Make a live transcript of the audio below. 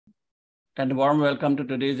and a warm welcome to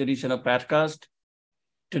today's edition of Pathcast.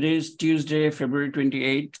 Today is Tuesday, February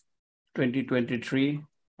 28, 2023.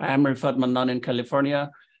 I am Rifat Mannan in California,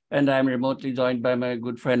 and I am remotely joined by my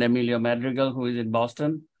good friend Emilio Madrigal, who is in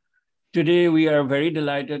Boston. Today, we are very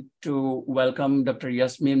delighted to welcome Dr.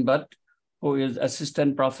 Yasmeen Butt, who is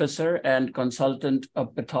Assistant Professor and Consultant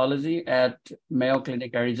of Pathology at Mayo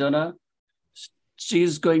Clinic, Arizona.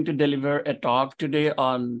 She's going to deliver a talk today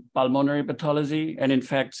on pulmonary pathology. And in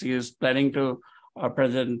fact, she is planning to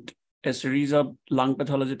present a series of lung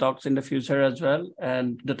pathology talks in the future as well.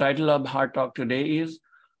 And the title of her talk today is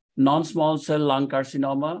Non-Small Cell Lung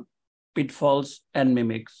Carcinoma, Pitfalls and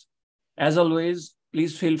Mimics. As always,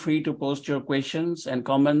 please feel free to post your questions and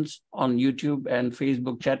comments on YouTube and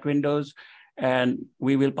Facebook chat windows, and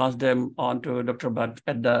we will pass them on to Dr. Butt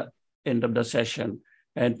at the end of the session.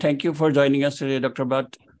 And thank you for joining us today, Dr.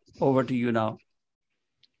 Butt. Over to you now.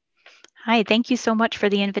 Hi, thank you so much for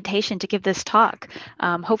the invitation to give this talk.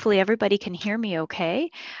 Hopefully everybody can hear me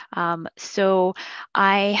okay. So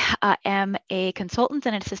I am a consultant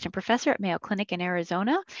and an assistant professor at Mayo Clinic in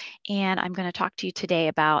Arizona, and I'm going to talk to you today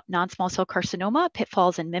about non-small cell carcinoma,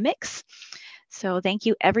 pitfalls, and mimics. So thank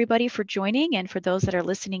you everybody for joining, and for those that are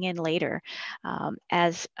listening in later.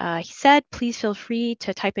 As he said, please feel free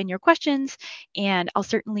to type in your questions, and I'll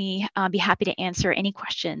certainly be happy to answer any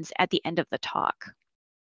questions at the end of the talk.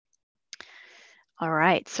 All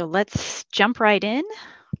right, so let's jump right in.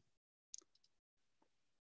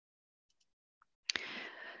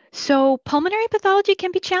 So pulmonary pathology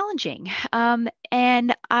can be challenging,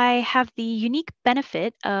 and I have the unique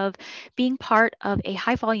benefit of being part of a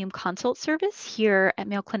high volume consult service here at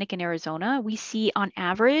Mayo Clinic in Arizona. We see on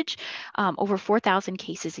average over 4,000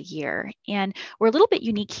 cases a year, and we're a little bit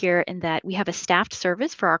unique here in that we have a staffed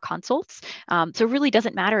service for our consults. So it really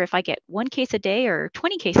doesn't matter if I get 1 case a day or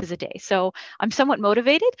 20 cases a day. So I'm somewhat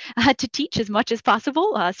motivated to teach as much as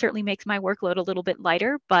possible. Certainly makes my workload a little bit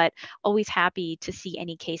lighter, but always happy to see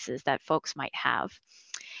any cases that folks might have.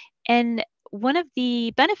 And one of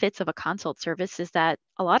the benefits of a consult service is that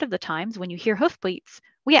a lot of the times when you hear hoofbeats,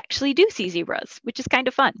 we actually do see zebras, which is kind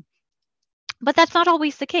of fun. But that's not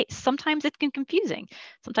always the case. Sometimes it can be confusing.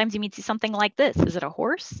 Sometimes you may see something like this. Is it a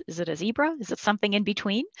horse? Is it a zebra? Is it something in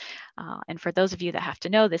between? And for those of you that have to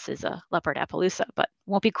know, this is a leopard Appaloosa, but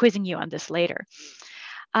won't be quizzing you on this later.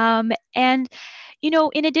 And you know,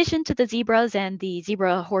 in addition to the zebras and the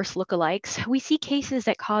zebra horse lookalikes, we see cases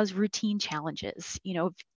that cause routine challenges, you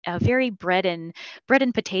know, a very bread and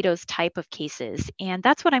potatoes type of cases. And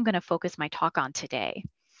that's what I'm going to focus my talk on today.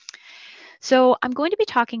 So I'm going to be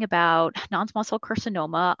talking about non-small cell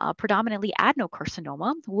carcinoma, predominantly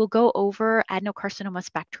adenocarcinoma. We'll go over adenocarcinoma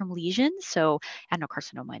spectrum lesions, so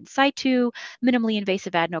adenocarcinoma in situ, minimally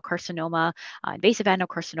invasive adenocarcinoma, invasive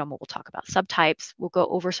adenocarcinoma. We'll talk about subtypes. We'll go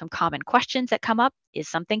over some common questions that come up. Is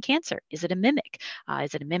something cancer? Is it a mimic?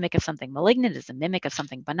 Is it a mimic of something malignant? Is it a mimic of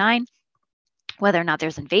something benign? Whether or not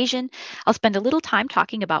there's invasion. I'll spend a little time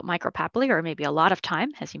talking about micropapillary, or maybe a lot of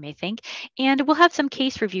time, as you may think, and we'll have some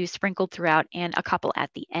case reviews sprinkled throughout and a couple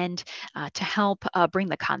at the end to help bring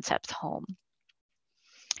the concepts home.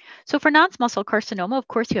 So for non-small cell carcinoma, of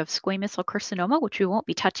course, you have squamous cell carcinoma, which we won't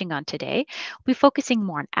be touching on today. We'll be focusing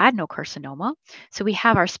more on adenocarcinoma. So we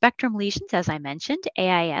have our spectrum lesions, as I mentioned,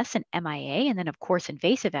 AIS and MIA, and then, of course,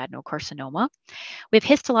 invasive adenocarcinoma. We have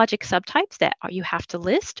histologic subtypes that you have to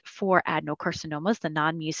list for adenocarcinomas, the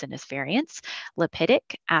non-mucinous variants: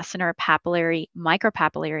 lipidic, acinar, papillary,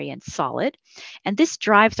 micropapillary, and solid. And this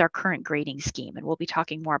drives our current grading scheme, and we'll be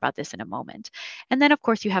talking more about this in a moment. And then, of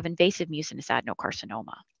course, you have invasive mucinous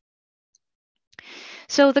adenocarcinoma.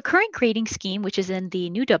 So the current grading scheme, which is in the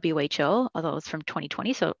new WHO, although it's from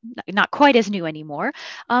 2020, so not quite as new anymore,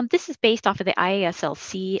 this is based off of the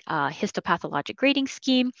IASLC histopathologic grading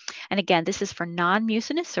scheme. And again, this is for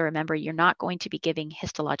non-mucinous. So remember, you're not going to be giving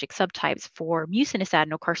histologic subtypes for mucinous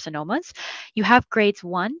adenocarcinomas. You have grades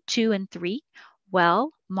 1, 2, and 3,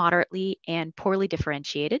 well, moderately, and poorly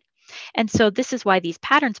differentiated. And so this is why these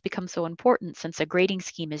patterns become so important, since a grading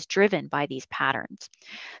scheme is driven by these patterns.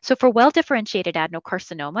 So for well-differentiated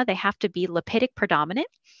adenocarcinoma, they have to be lipidic predominant,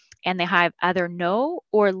 and they have either no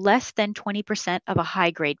or less than 20% of a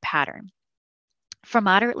high-grade pattern. For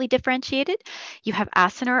moderately differentiated, you have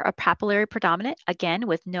acinar or papillary predominant, again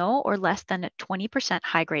with no or less than a 20%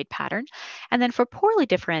 high-grade pattern. And then for poorly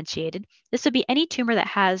differentiated, this would be any tumor that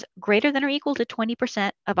has greater than or equal to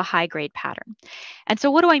 20% of a high-grade pattern. And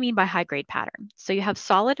so what do I mean by high-grade pattern? So you have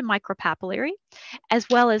solid and micropapillary, as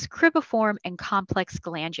well as cribiform and complex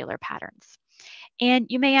glandular patterns. And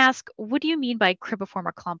you may ask, what do you mean by cribiform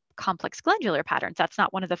or complex glandular patterns? That's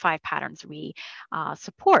not one of the 5 patterns we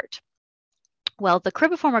support. Well, the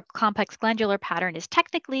cribriform complex glandular pattern is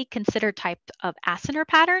technically considered type of acinar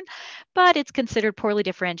pattern, but it's considered poorly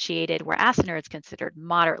differentiated, where acinar is considered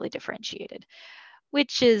moderately differentiated,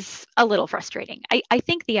 which is a little frustrating. I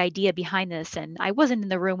think the idea behind this, and I wasn't in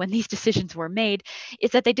the room when these decisions were made,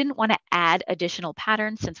 is that they didn't want to add additional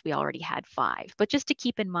patterns since we already had 5. But just to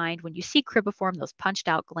keep in mind, when you see cribriform, those punched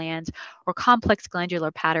out glands, or complex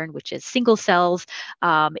glandular pattern, which is single cells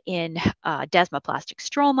in desmoplastic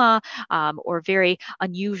stroma, or very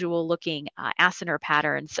unusual looking acinar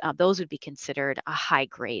patterns, those would be considered a high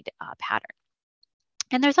grade pattern.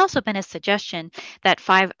 And there's also been a suggestion that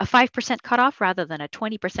a 5% cutoff rather than a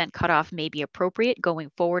 20% cutoff may be appropriate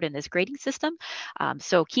going forward in this grading system.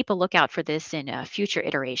 So keep a lookout for this in future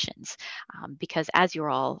iterations, because as you're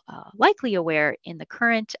all likely aware, in the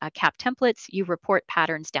current CAP templates, you report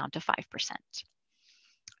patterns down to 5%.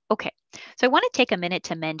 Okay, so I want to take a minute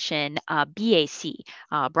to mention BAC,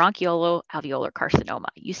 bronchiolo-alveolar carcinoma.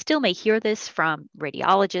 You still may hear this from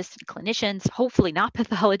radiologists and clinicians, hopefully not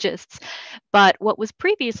pathologists, but what was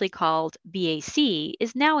previously called BAC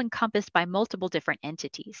is now encompassed by multiple different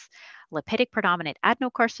entities: lipidic predominant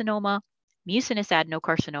adenocarcinoma, mucinous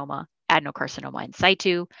adenocarcinoma in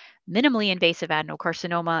situ, minimally invasive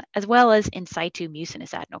adenocarcinoma, as well as in situ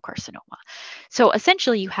mucinous adenocarcinoma. So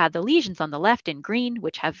essentially, you have the lesions on the left in green,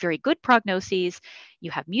 which have very good prognoses.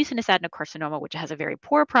 You have mucinous adenocarcinoma, which has a very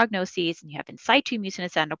poor prognosis, and you have in situ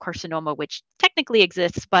mucinous adenocarcinoma, which technically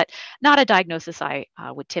exists, but not a diagnosis I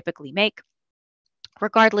would typically make.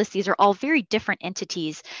 Regardless, these are all very different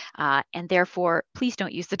entities, and therefore, please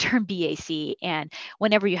don't use the term BAC. And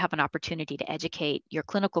whenever you have an opportunity to educate your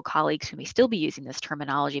clinical colleagues who may still be using this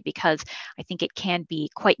terminology, because I think it can be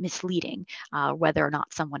quite misleading whether or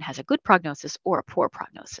not someone has a good prognosis or a poor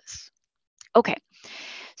prognosis. Okay.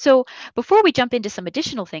 So before we jump into some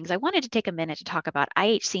additional things, I wanted to take a minute to talk about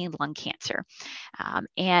IHC and lung cancer.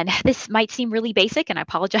 And this might seem really basic, and I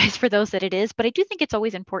apologize for those that it is, but I do think it's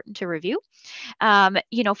always important to review.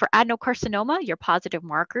 For adenocarcinoma, your positive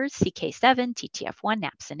markers, CK7, TTF1,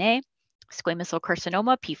 napsin A. Squamous cell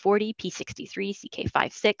carcinoma, P40, P63,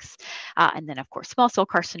 CK56, and then of course small cell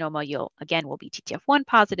carcinoma, will be TTF1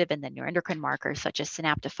 positive, and then neuroendocrine markers such as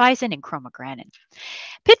synaptophysin and chromogranin.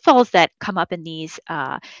 Pitfalls that come up in these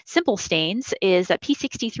simple stains is that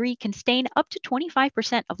P63 can stain up to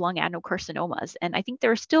 25% of lung adenocarcinomas. And I think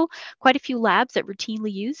there are still quite a few labs that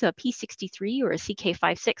routinely use a P63 or a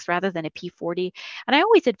CK56 rather than a P40. And I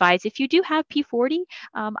always advise, if you do have P40,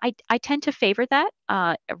 I tend to favor that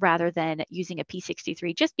rather than using a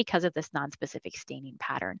P63 just because of this nonspecific staining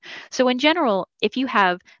pattern. So in general, if you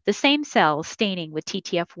have the same cells staining with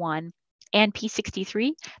TTF1 and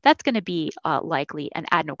P63, that's going to be likely an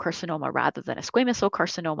adenocarcinoma rather than a squamous cell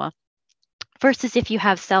carcinoma. Versus if you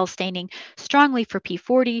have cells staining strongly for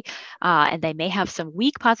P40 and they may have some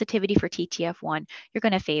weak positivity for TTF1, you're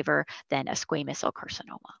going to favor then a squamous cell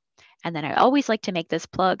carcinoma. And then I always like to make this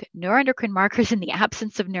plug: neuroendocrine markers in the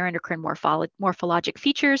absence of neuroendocrine morphologic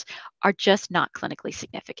features are just not clinically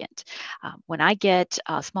significant. When I get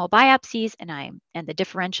small biopsies and the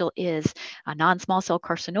differential is a non-small cell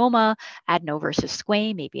carcinoma, adeno versus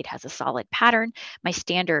squame, maybe it has a solid pattern, my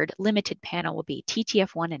standard limited panel will be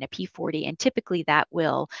TTF1 and a P40, and typically that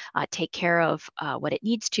will take care of what it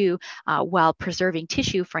needs to while preserving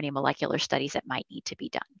tissue for any molecular studies that might need to be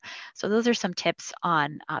done. So those are some tips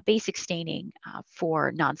on basic staining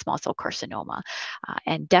for non-small cell carcinoma.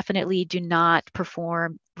 And definitely do not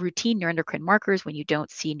perform routine neuroendocrine markers when you don't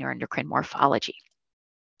see neuroendocrine morphology.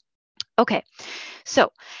 Okay,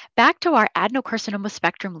 so back to our adenocarcinoma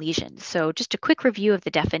spectrum lesions. So just a quick review of the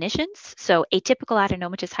definitions. So atypical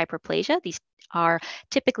adenomatous hyperplasia, these are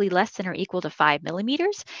typically less than or equal to 5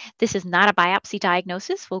 millimeters. This is not a biopsy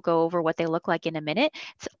diagnosis. We'll go over what they look like in a minute.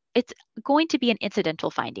 It's going to be an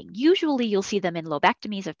incidental finding. Usually you'll see them in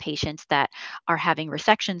lobectomies of patients that are having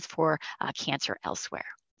resections for cancer elsewhere.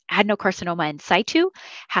 Adenocarcinoma in situ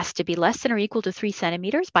has to be less than or equal to 3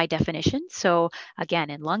 centimeters by definition. So again,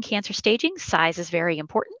 in lung cancer staging, size is very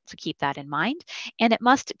important, so keep that in mind. And it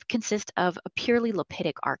must consist of a purely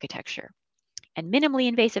lipidic architecture. And minimally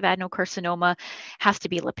invasive adenocarcinoma has to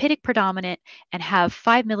be lipidic predominant and have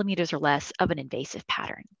 5 millimeters or less of an invasive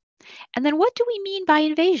pattern. And then what do we mean by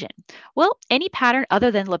invasion? Well, any pattern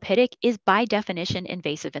other than lipidic is by definition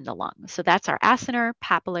invasive in the lung. So that's our acinar,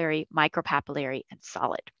 papillary, micropapillary, and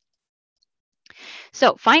solid.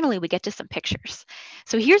 So finally, we get to some pictures.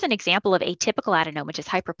 So here's an example of atypical adenomatous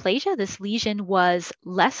hyperplasia. This lesion was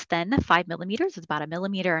less than 5 millimeters. It's about 1.5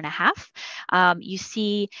 millimeters. You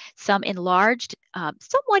see some enlarged,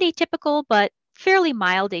 somewhat atypical, but fairly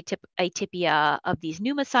mild atypia of these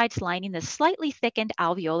pneumocytes lining the slightly thickened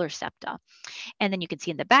alveolar septa. And then you can see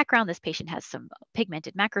in the background, this patient has some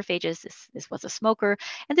pigmented macrophages. This was a smoker.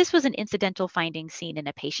 And this was an incidental finding seen in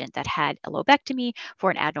a patient that had a lobectomy for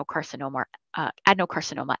an adenocarcinoma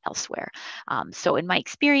elsewhere. So in my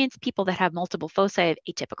experience, people that have multiple foci of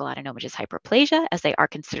atypical adenomatous hyperplasia, as they are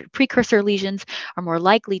considered precursor lesions, are more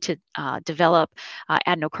likely to develop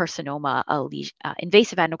invasive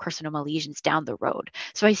adenocarcinoma lesions down the road.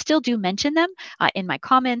 So I still do mention them in my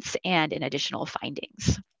comments and in additional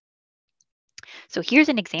findings. So here's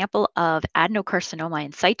an example of adenocarcinoma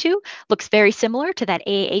in situ. Looks very similar to that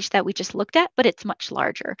AAH that we just looked at, but it's much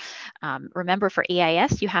larger. Remember, for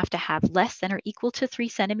AIS, you have to have less than or equal to 3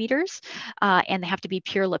 centimeters, and they have to be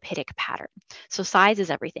pure lipidic pattern. So size is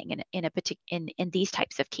everything in these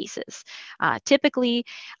types of cases. Typically,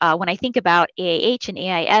 when I think about AAH and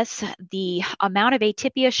AIS, the amount of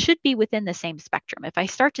atypia should be within the same spectrum. If I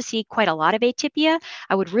start to see quite a lot of atypia,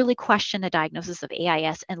 I would really question the diagnosis of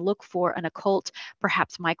AIS and look for an occult,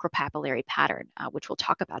 perhaps micropapillary pattern, which we'll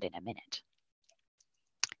talk about in a minute.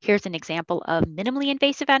 Here's an example of minimally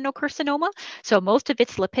invasive adenocarcinoma. So most of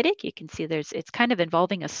it's lipidic. You can see it's kind of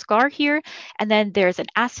involving a scar here. And then there's an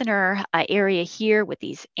acinar area here with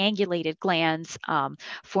these angulated glands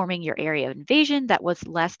forming your area of invasion that was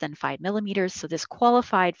less than 5 millimeters. So this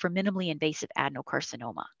qualified for minimally invasive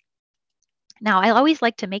adenocarcinoma. Now, I always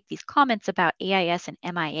like to make these comments about AIS and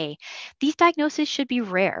MIA. These diagnoses should be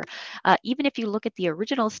rare. Even if you look at the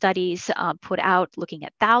original studies put out looking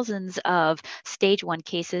at thousands of stage 1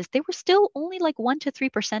 cases, they were still only like 1 to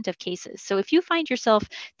 3% of cases. So if you find yourself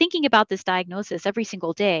thinking about this diagnosis every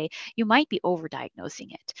single day, you might be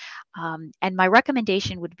overdiagnosing it. And my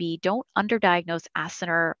recommendation would be don't underdiagnose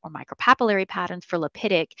acinar or micropapillary patterns for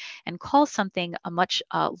lipidic and call something a much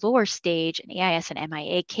lower stage, an AIS and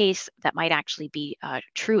MIA case that might actually be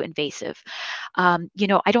true invasive. I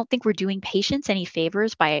don't think we're doing patients any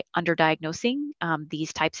favors by underdiagnosing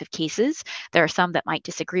these types of cases. There are some that might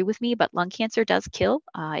disagree with me, but lung cancer does kill.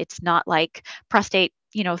 It's not like prostate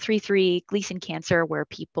 3-3 Gleason cancer where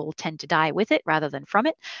people tend to die with it rather than from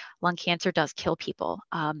it. Lung cancer does kill people.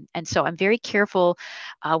 And so I'm very careful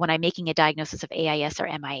when I'm making a diagnosis of AIS or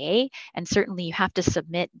MIA. And certainly you have to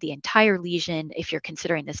submit the entire lesion if you're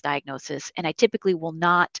considering this diagnosis. And I typically will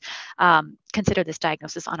not consider this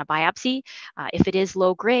diagnosis on a biopsy. If it is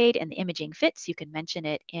low grade and the imaging fits, you can mention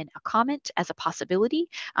it in a comment as a possibility,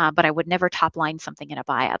 but I would never top line something in a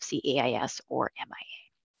biopsy, AIS or MIA.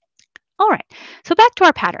 All right, so back to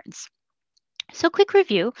our patterns. So quick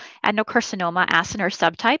review, adenocarcinoma acinar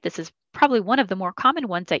subtype. This is probably one of the more common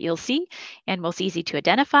ones that you'll see and most easy to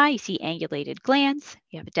identify. You see angulated glands.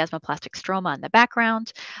 You have a desmoplastic stroma in the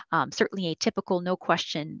background. Certainly atypical, no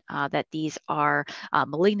question that these are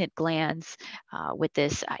malignant glands with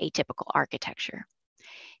this atypical architecture.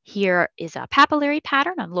 Here is a papillary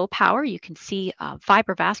pattern on low power. You can see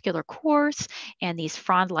fibrovascular cores and these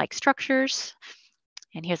frond-like structures.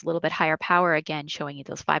 And here's a little bit higher power, again, showing you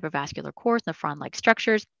those fibrovascular cores and the frond-like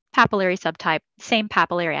structures. Papillary subtype, same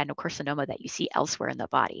papillary adenocarcinoma that you see elsewhere in the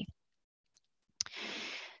body.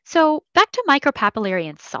 So back to micropapillary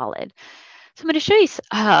and solid. So I'm going to show you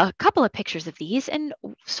a couple of pictures of these. And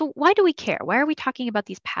so why do we care? Why are we talking about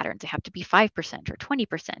these patterns? They have to be 5% or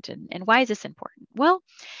 20%. And why is this important? Well,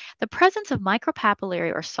 the presence of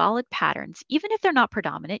micropapillary or solid patterns, even if they're not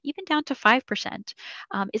predominant, even down to 5%,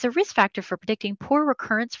 is a risk factor for predicting poor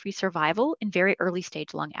recurrence-free survival in very early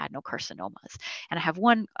stage lung adenocarcinomas. And I have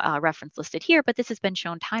one reference listed here, but this has been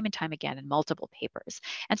shown time and time again in multiple papers.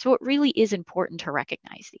 And so it really is important to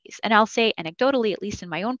recognize these. And I'll say anecdotally, at least in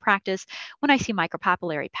my own practice, when I see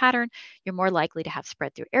micropapillary pattern, you're more likely to have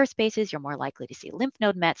spread through air spaces, you're more likely to see lymph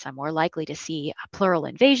node mets, I'm more likely to see a pleural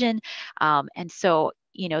invasion. And so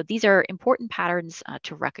these are important patterns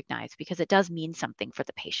to recognize because it does mean something for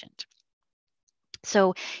the patient.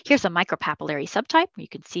 So here's a micropapillary subtype. You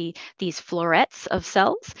can see these florets of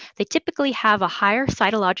cells. They typically have a higher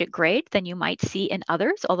cytologic grade than you might see in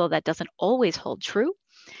others, although that doesn't always hold true.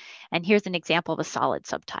 And here's an example of a solid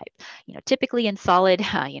subtype. Typically in solid,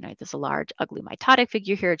 there's a large, ugly mitotic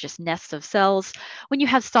figure here, just nests of cells. When you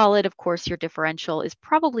have solid, of course, your differential is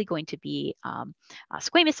probably going to be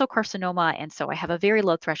squamous cell carcinoma. And so I have a very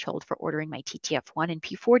low threshold for ordering my TTF1 and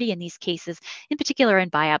P40 in these cases, in particular in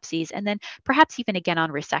biopsies, and then perhaps even again on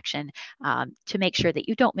resection to make sure that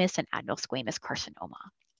you don't miss an adenosquamous carcinoma.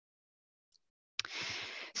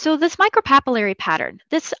 So this micropapillary pattern,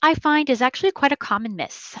 this I find is actually quite a common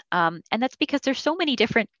miss. And that's because there's so many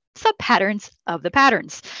different subpatterns of the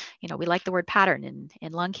patterns. You know, we like the word pattern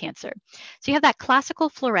in lung cancer. So you have that classical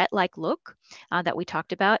floret-like look that we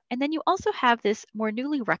talked about. And then you also have this more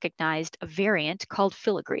newly recognized variant called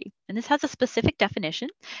filigree. And this has a specific definition.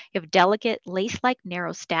 You have delicate lace-like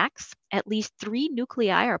narrow stacks. At least 3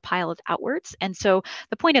 nuclei are piled outwards. And so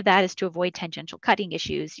the point of that is to avoid tangential cutting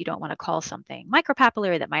issues. You don't want to call something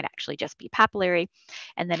micropapillary that might actually just be papillary.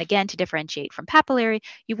 And then again, to differentiate from papillary,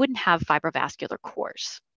 you wouldn't have fibrovascular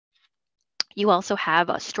cores. You also have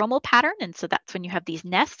a stromal pattern, and so that's when you have these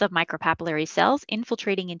nests of micropapillary cells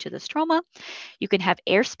infiltrating into the stroma. You can have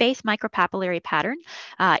airspace micropapillary pattern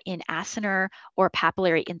in acinar or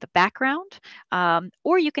papillary in the background,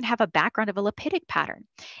 or you can have a background of a lipidic pattern.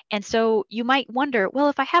 And so you might wonder, well,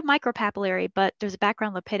 if I have micropapillary, but there's a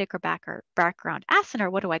background lipidic or background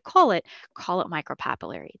acinar, what do I call it? Call it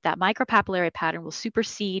micropapillary. That micropapillary pattern will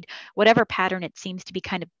supersede whatever pattern it seems to be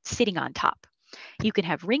kind of sitting on top. You can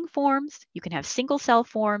have ring forms, you can have single cell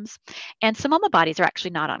forms, and Samoma bodies are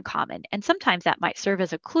actually not uncommon. And sometimes that might serve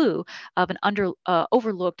as a clue of an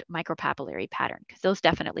overlooked micropapillary pattern, because those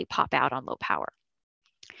definitely pop out on low power.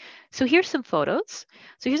 So here's some photos.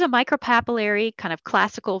 So here's a micropapillary kind of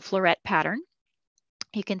classical floret pattern.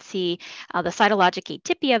 You can see the cytologic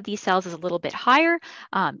atypia of these cells is a little bit higher,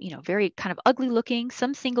 very kind of ugly looking,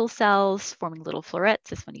 some single cells forming little florets.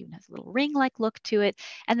 This one even has a little ring-like look to it.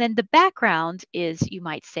 And then the background is, you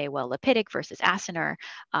might say, well, lipidic versus acinar.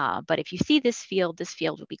 But if you see this field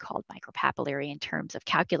will be called micropapillary in terms of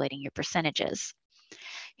calculating your percentages.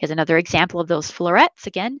 Here's another example of those florets.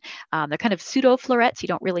 Again, they're kind of pseudo florets. You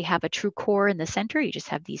don't really have a true core in the center. You just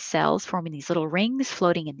have these cells forming these little rings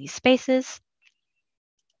floating in these spaces.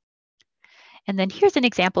 And then here's an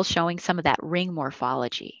example showing some of that ring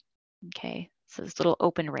morphology. Okay, so those little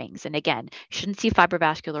open rings. And again, you shouldn't see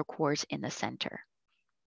fibrovascular cores in the center.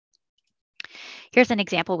 Here's an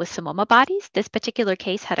example with Samoma bodies. This particular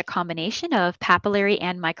case had a combination of papillary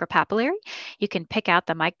and micropapillary. You can pick out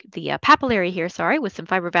the papillary here, with some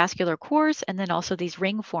fibrovascular cores, and then also these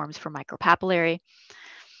ring forms for micropapillary.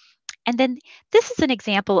 And then this is an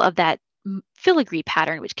example of that filigree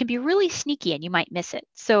pattern, which can be really sneaky and you might miss it.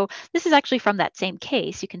 So this is actually from that same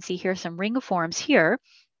case. You can see here some ring forms here.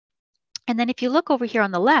 And then if you look over here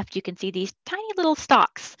on the left, you can see these tiny little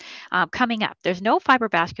stalks coming up. There's no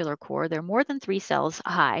fibrovascular core. They're more than 3 cells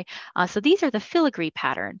high. So these are the filigree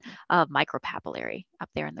pattern of micropapillary up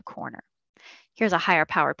there in the corner. Here's a higher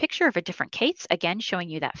power picture of a different case, again, showing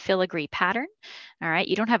you that filigree pattern. All right,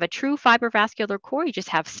 you don't have a true fibrovascular core, you just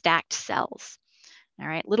have stacked cells. All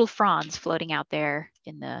right, little fronds floating out there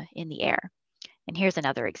in the air. And here's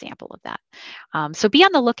another example of that. So be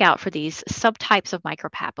on the lookout for these subtypes of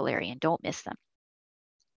micropapillary and don't miss them.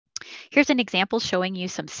 Here's an example showing you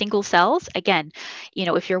some single cells. Again,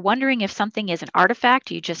 if you're wondering if something is an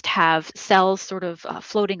artifact, you just have cells sort of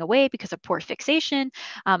floating away because of poor fixation.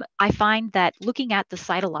 I find that looking at the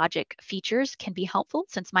cytologic features can be helpful,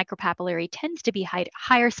 since micropapillary tends to be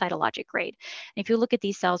higher cytologic grade. And if you look at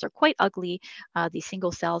these cells, are quite ugly, these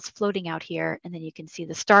single cells floating out here, and then you can see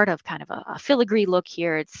the start of kind of a filigree look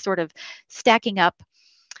here. It's sort of stacking up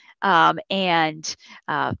and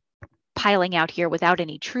piling out here without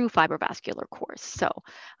any true fibrovascular cores. So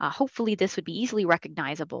hopefully this would be easily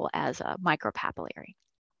recognizable as a micropapillary.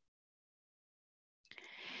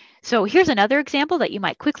 So here's another example that you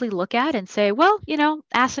might quickly look at and say, well,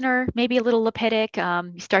 acinar, maybe a little lipidic.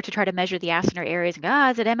 You start to try to measure the acinar areas and go,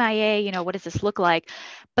 is it MIA? What does this look like?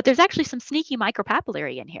 But there's actually some sneaky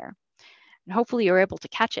micropapillary in here. And hopefully you're able to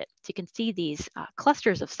catch it. So you can see these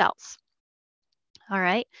clusters of cells. All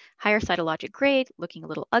right, higher cytologic grade, looking a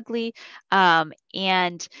little ugly,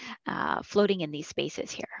 and floating in these spaces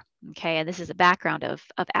here. Okay, and this is a background of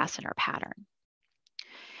acinar pattern.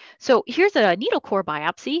 So here's a needle core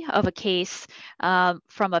biopsy of a case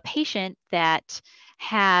from a patient that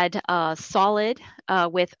had a solid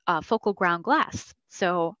with focal ground glass.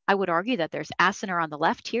 So I would argue that there's acinar on the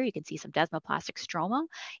left here. You can see some desmoplastic stroma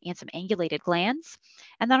and some angulated glands.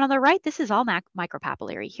 And then on the right, this is all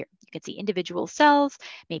micropapillary here. You can see individual cells,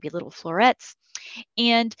 maybe little florets.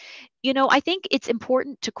 And, I think it's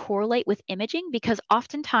important to correlate with imaging, because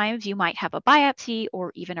oftentimes you might have a biopsy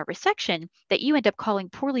or even a resection that you end up calling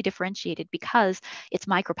poorly differentiated because it's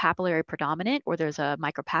micropapillary predominant, or there's a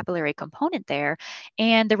micropapillary component there.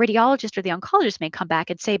 And the radiologist or the oncologist may come back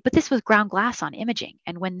and say, but this was ground glass on imaging.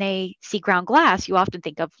 And when they see ground glass, you often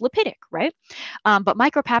think of lipidic, right? But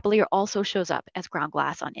micropapillary also shows up as ground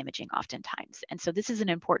glass on imaging oftentimes. And so this is an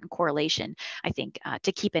important correlation, I think,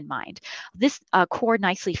 to keep in mind. This core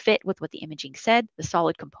nicely fit with what the imaging said. The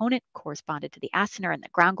solid component corresponded to the acinar and the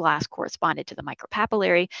ground glass corresponded to the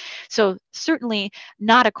micropapillary. So certainly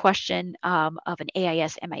not a question of an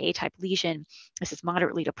AIS MIA type lesion. This is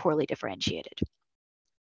moderately to poorly differentiated.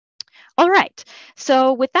 All right,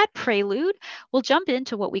 so with that prelude, we'll jump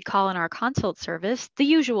into what we call in our consult service the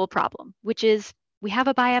usual problem, which is we have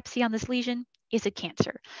a biopsy on this lesion. Is it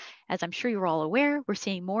cancer? As I'm sure you're all aware, we're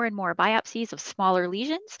seeing more and more biopsies of smaller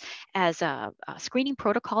lesions as screening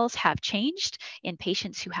protocols have changed in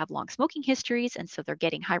patients who have long smoking histories, and so they're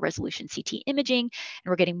getting high resolution CT imaging, and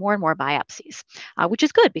we're getting more and more biopsies, which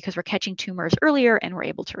is good because we're catching tumors earlier and we're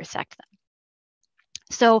able to resect them.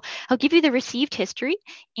 So I'll give you the received history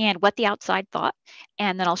and what the outside thought,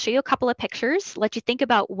 and then I'll show you a couple of pictures, let you think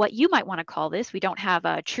about what you might want to call this. We don't have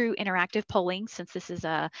a true interactive polling since this is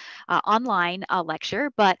a online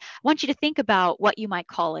lecture, but I want you to think about what you might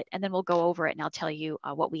call it, and then we'll go over it and I'll tell you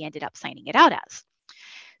what we ended up signing it out as.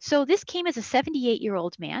 So this came as a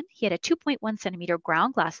 78-year-old man. He had a 2.1 centimeter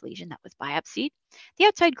ground glass lesion that was biopsied. The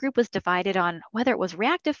outside group was divided on whether it was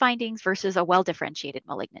reactive findings versus a well-differentiated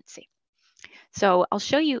malignancy. So I'll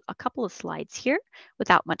show you a couple of slides here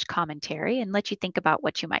without much commentary and let you think about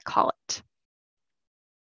what you might call it.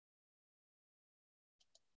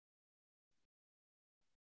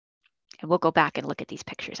 And we'll go back and look at these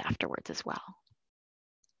pictures afterwards as well.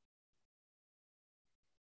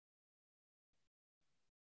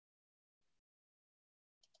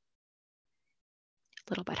 A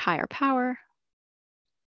little bit higher power.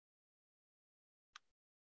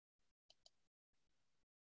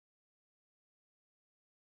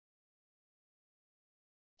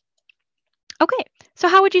 Okay, so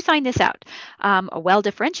how would you sign this out? A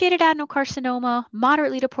well-differentiated adenocarcinoma,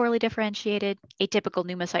 moderately to poorly differentiated, atypical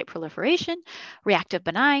pneumocyte proliferation, reactive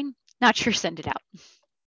benign, not sure, send it out.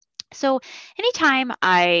 So anytime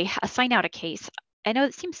I assign out a case, I know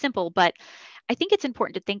it seems simple, but I think it's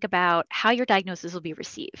important to think about how your diagnosis will be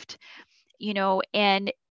received. You know,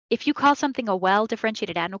 and if you call something a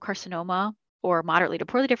well-differentiated adenocarcinoma or moderately to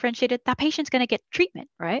poorly differentiated, that patient's going to get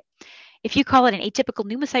treatment, right? If you call it an atypical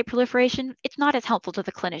pneumocyte proliferation, it's not as helpful to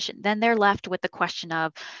the clinician. Then they're left with the question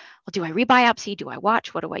of, well, do I rebiopsy? Do I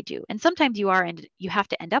watch? What do I do? And sometimes you have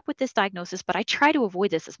to end up with this diagnosis, but I try to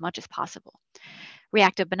avoid this as much as possible.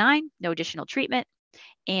 Reactive benign, no additional treatment,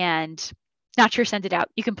 and not sure, send it out.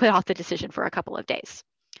 You can put off the decision for a couple of days.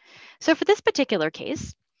 So for this particular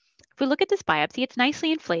case, if we look at this biopsy, it's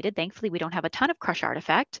nicely inflated. Thankfully, we don't have a ton of crush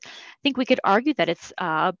artifact. I think we could argue that it's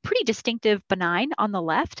pretty distinctive benign on the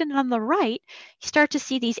left, and on the right, you start to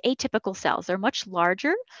see these atypical cells. They're much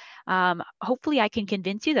larger. Hopefully, I can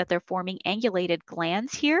convince you that they're forming angulated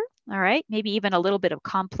glands here. All right, maybe even a little bit of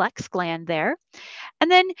complex gland there. And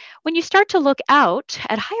then when you start to look out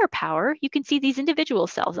at higher power, you can see these individual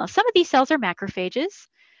cells. Now, some of these cells are macrophages.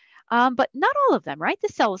 But not all of them, right?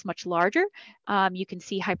 The cell is much larger. You can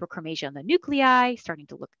see hyperchromasia on the nuclei, starting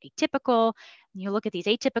to look atypical. And you look at these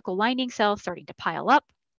atypical lining cells starting to pile up.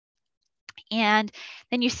 And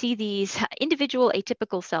then you see these individual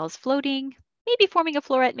atypical cells floating, maybe forming a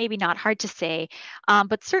floret, maybe not, hard to say.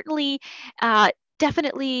 But certainly,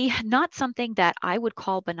 definitely not something that I would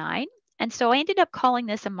call benign. And so I ended up calling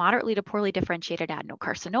this a moderately to poorly differentiated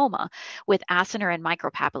adenocarcinoma with acinar and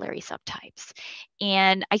micropapillary subtypes.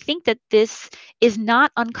 And I think that this is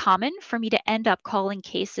not uncommon for me to end up calling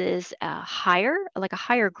cases higher, like a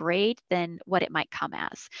higher grade than what it might come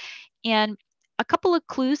as. And a couple of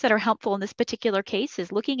clues that are helpful in this particular case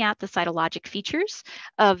is looking at the cytologic features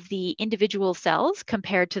of the individual cells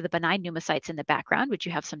compared to the benign pneumocytes in the background, which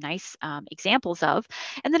you have some nice examples of,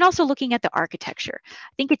 and then also looking at the architecture.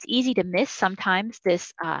 I think it's easy to miss sometimes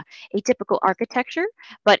this atypical architecture,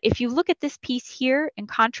 but if you look at this piece here in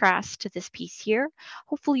contrast to this piece here,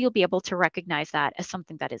 hopefully you'll be able to recognize that as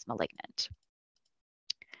something that is malignant.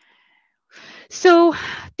 So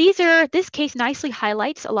this case nicely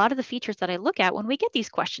highlights a lot of the features that I look at when we get these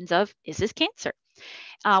questions of, is this cancer?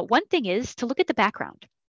 One thing is to look at the background.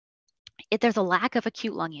 If there's a lack of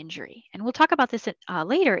acute lung injury, and we'll talk about this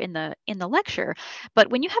later in the lecture,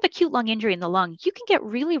 but when you have acute lung injury in the lung, you can get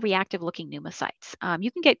really reactive looking pneumocytes.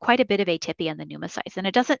 You can get quite a bit of atypia in the pneumocytes, and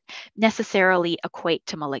it doesn't necessarily equate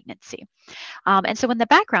to malignancy. And so in the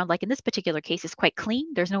background, like in this particular case, is quite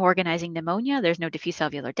clean. There's no organizing pneumonia. There's no diffuse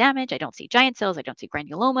alveolar damage. I don't see giant cells. I don't see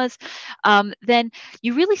granulomas. Then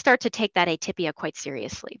you really start to take that atypia quite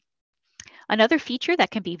seriously. Another feature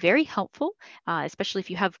that can be very helpful, especially if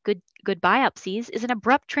you have good biopsies, is an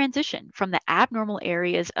abrupt transition from the abnormal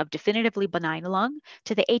areas of definitively benign lung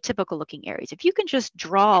to the atypical looking areas. If you can just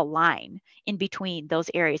draw a line in between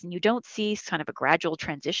those areas and you don't see kind of a gradual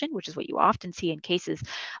transition, which is what you often see in cases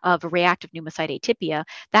of reactive pneumocyte atypia,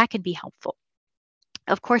 that can be helpful.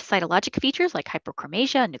 Of course, cytologic features like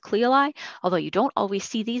hyperchromasia and nucleoli, although you don't always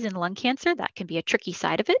see these in lung cancer, that can be a tricky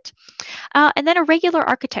side of it. And then a regular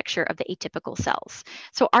architecture of the atypical cells.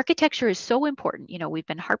 So architecture is so important. You know, we've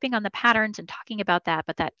been harping on the patterns and talking about that,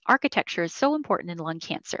 but that architecture is so important in lung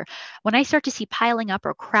cancer. When I start to see piling up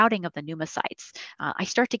or crowding of the pneumocytes, I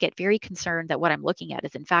start to get very concerned that what I'm looking at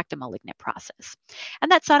is in fact a malignant process.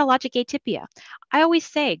 And that cytologic atypia. I always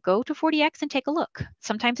say, go to 4DX and take a look.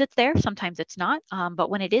 Sometimes it's there, sometimes it's not. But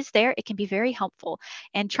when it is there, it can be very helpful.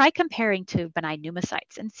 And try comparing to benign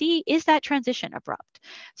pneumocytes and see, is that transition abrupt?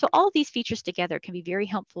 So all of these features together can be very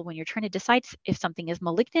helpful when you're trying to decide if something is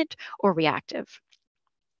malignant or reactive.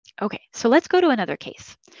 Okay, so let's go to another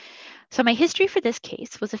case. So my history for this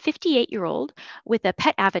case was a 58-year-old with a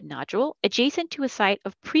PET avid nodule adjacent to a site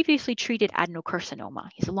of previously treated adenocarcinoma.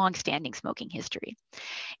 He's a long-standing smoking history.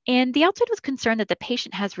 And the outside was concerned that the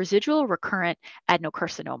patient has residual recurrent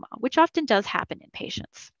adenocarcinoma, which often does happen in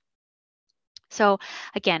patients. So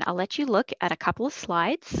again, I'll let you look at a couple of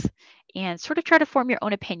slides and sort of try to form your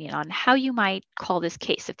own opinion on how you might call this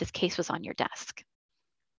case if this case was on your desk.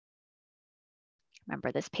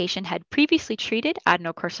 Remember, this patient had previously treated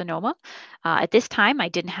adenocarcinoma. At this time, I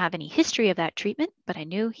didn't have any history of that treatment, but I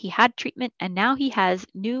knew he had treatment, and now he has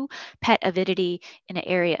new PET avidity in an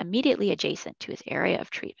area immediately adjacent to his area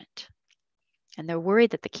of treatment. And they're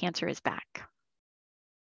worried that the cancer is back.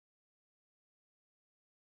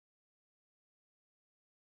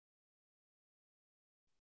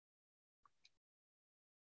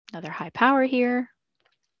 Another high power here.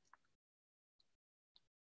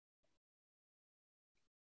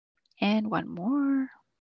 And one more.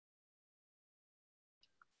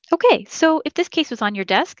 Okay, so if this case was on your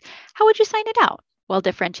desk, how would you sign it out?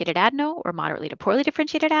 Well-differentiated adeno or moderately to poorly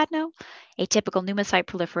differentiated adeno, atypical pneumocyte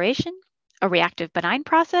proliferation, a reactive benign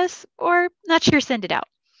process, or not sure, send it out.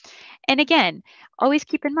 And again, always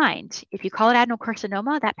keep in mind, if you call it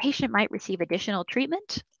adenocarcinoma, that patient might receive additional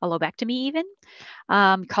treatment, a lobectomy even.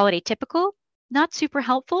 Call it atypical, not super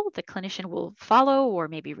helpful. The clinician will follow or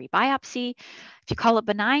maybe rebiopsy. If you call it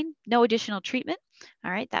benign, no additional treatment.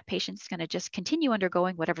 All right, that patient's going to just continue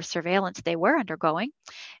undergoing whatever surveillance they were undergoing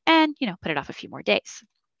and, put it off a few more days.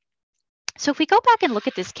 So if we go back and look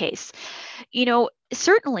at this case,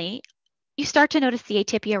 certainly you start to notice the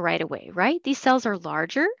atypia right away, right? These cells are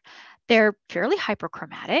larger. They're fairly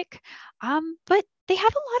hyperchromatic, but they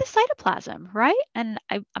have a lot of cytoplasm, right? And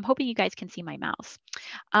I'm hoping you guys can see my mouse.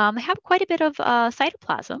 They have quite a bit of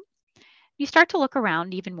cytoplasm. You start to look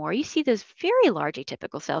around even more. You see those very large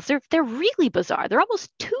atypical cells. They're really bizarre. They're almost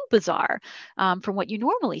too bizarre from what you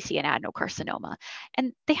normally see in adenocarcinoma.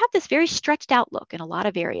 And they have this very stretched out look in a lot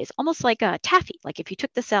of areas, almost like a taffy, like if you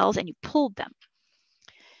took the cells and you pulled them.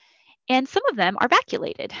 And some of them are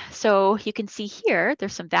vacuolated. So you can see here,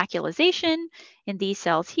 there's some vacuolization in these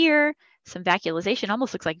cells here. Some vacuolization,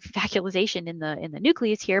 almost looks like vacuolization in the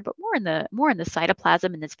nucleus here, but more in the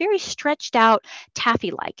cytoplasm, and it's very stretched out,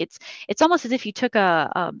 taffy-like. It's almost as if you took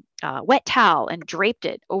a wet towel and draped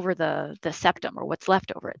it over the septum or what's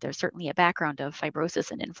left over it. There's certainly a background of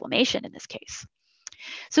fibrosis and inflammation in this case.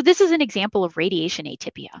 So this is an example of radiation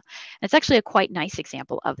atypia. And it's actually a quite nice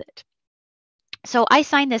example of it. So I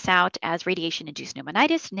signed this out as radiation-induced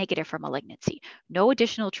pneumonitis, negative for malignancy. No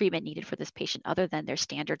additional treatment needed for this patient other than their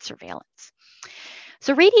standard surveillance.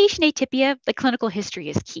 So radiation atypia, the clinical history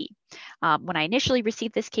is key. When I initially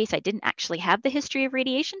received this case, I didn't actually have the history of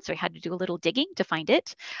radiation, so I had to do a little digging to find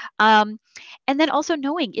it. And then also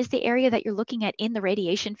knowing, is the area that you're looking at in the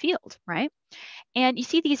radiation field, right? And you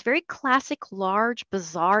see these very classic, large,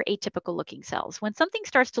 bizarre, atypical looking cells. When something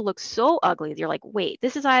starts to look so ugly, you're like, wait,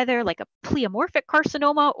 this is either like a pleomorphic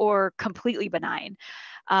carcinoma or completely benign.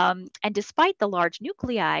 And despite the large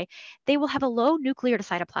nuclei, they will have a low nuclear to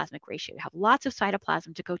cytoplasmic ratio. You have lots of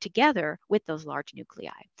cytoplasm to go together with those large nuclei.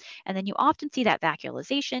 And then you often see that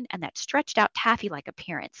vacuolization and that stretched out taffy-like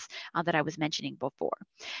appearance that I was mentioning before.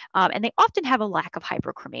 And they often have a lack of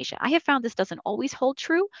hyperchromasia. I have found this doesn't always hold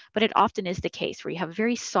true, but it often is the case where you have a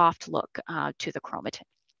very soft look to the chromatin.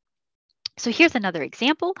 So here's another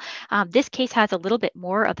example. This case has a little bit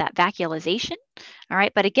more of that vacuolization, all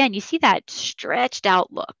right? But again, you see that stretched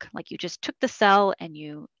out look, like you just took the cell and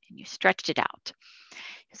you stretched it out.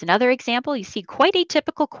 Here's another example. You see quite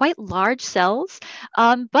atypical, quite large cells,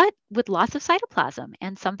 but with lots of cytoplasm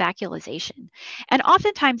and some vacuolization. And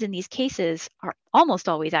oftentimes in these cases, or almost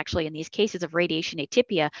always actually in these cases of radiation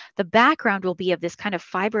atypia, the background will be of this kind of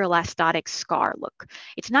fibroelastotic scar look.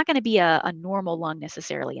 It's not going to be a normal lung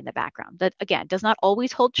necessarily in the background. That, again, does not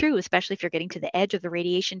always hold true, especially if you're getting to the edge of the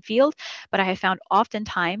radiation field. But I have found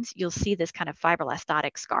oftentimes you'll see this kind of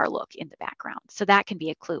fibroelastotic scar look in the background. So that can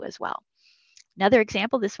be a clue as well. Another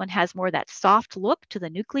example, this one has more that soft look to the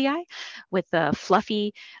nuclei with the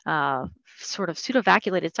fluffy sort of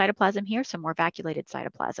pseudovacuolated cytoplasm here, some more vacuolated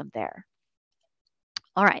cytoplasm there.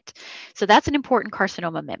 All right, so that's an important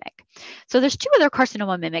carcinoma mimic. So there's two other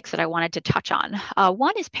carcinoma mimics that I wanted to touch on.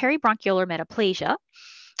 One is peribronchial metaplasia,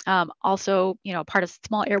 also, part of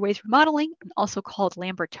small airways remodeling, also called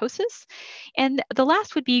Lambertosis. And the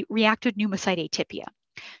last would be reactive pneumocyte atypia.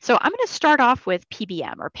 So I'm going to start off with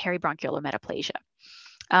PBM, or peribronchial metaplasia.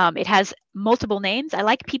 It has multiple names. I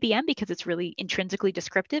like PBM because it's really intrinsically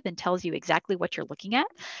descriptive and tells you exactly what you're looking at.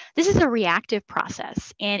 This is a reactive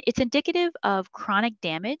process, and it's indicative of chronic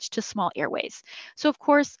damage to small airways. So, of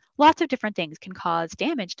course, lots of different things can cause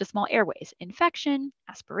damage to small airways: infection,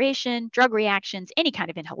 aspiration, drug reactions, any kind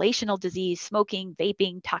of inhalational disease, smoking,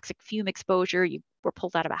 vaping, toxic fume exposure, you were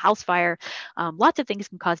pulled out of a house fire. Lots of things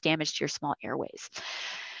can cause damage to your small airways.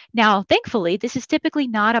 Now, thankfully, this is typically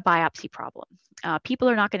not a biopsy problem. People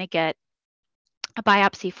are not going to get a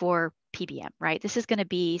biopsy for PBM, right? This is going to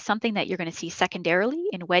be something that you're going to see secondarily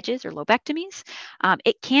in wedges or lobectomies.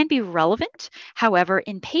 It can be relevant, however,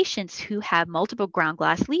 in patients who have multiple ground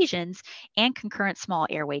glass lesions and concurrent small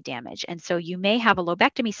airway damage. And so you may have a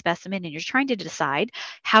lobectomy specimen and you're trying to decide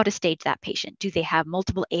how to stage that patient. Do they have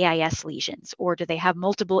multiple AIS lesions, or do they have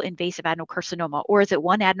multiple invasive adenocarcinoma, or is it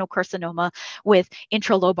one adenocarcinoma with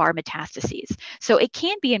intralobar metastases? So it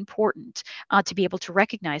can be important to be able to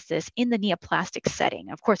recognize this in the neoplastic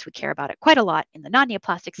setting. Of course, we care about it quite a lot in the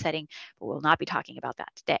non-neoplastic setting, but we'll not be talking about that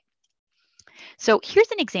today. So here's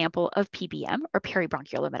an example of PBM, or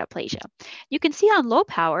peribronchial metaplasia. You can see on low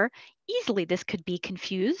power, easily this could be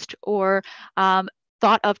confused or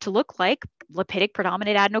thought of to look like lipidic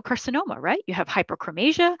predominant adenocarcinoma, right? You have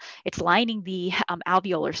hyperchromasia, it's lining the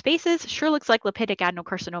alveolar spaces, sure looks like lipidic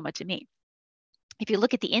adenocarcinoma to me. If you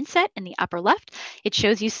look at the inset in the upper left, it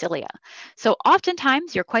shows you cilia. So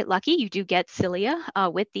oftentimes you're quite lucky, you do get cilia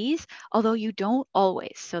with these, although you don't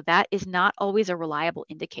always. So that is not always a reliable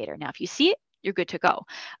indicator. Now, if you see it, you're good to go.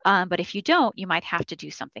 But if you don't, you might have to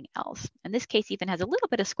do something else. And this case even has a little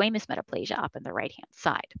bit of squamous metaplasia up in the right-hand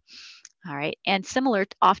side. All right, and similar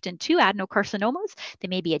often to adenocarcinomas, they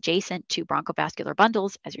may be adjacent to bronchovascular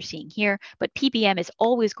bundles, as you're seeing here, but PBM is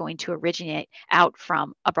always going to originate out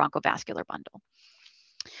from a bronchovascular bundle.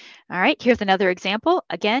 All right, here's another example.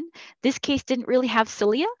 Again, this case didn't really have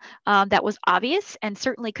cilia. That was obvious and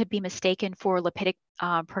certainly could be mistaken for lipidic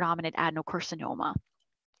predominant adenocarcinoma.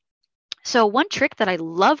 So one trick that I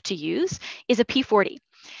love to use is a P40.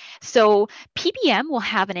 So PBM will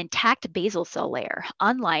have an intact basal cell layer,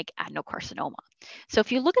 unlike adenocarcinoma. So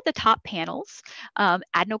if you look at the top panels,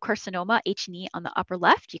 adenocarcinoma, H&E on the upper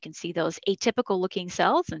left, you can see those atypical looking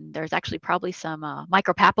cells, and there's actually probably some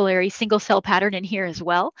micropapillary single cell pattern in here as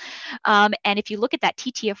well. And if you look at that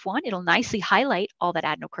TTF1, it'll nicely highlight all that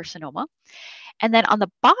adenocarcinoma. And then on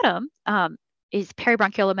the bottom is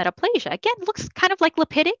peribronchial metaplasia. Again, looks kind of like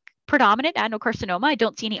lipidic predominant adenocarcinoma. I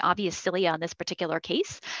don't see any obvious cilia on this particular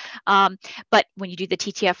case. But when you do the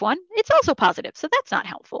TTF1, it's also positive. So that's not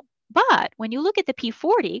helpful. But when you look at the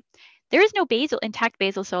P40, there is no intact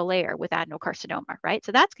basal cell layer with adenocarcinoma, right?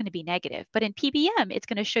 So that's going to be negative. But in PBM, it's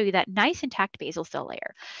going to show you that nice intact basal cell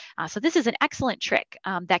layer. So this is an excellent trick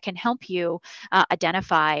that can help you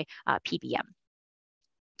identify PBM.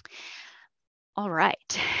 All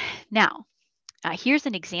right. Now, here's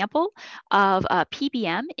an example of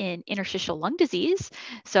PBM in interstitial lung disease.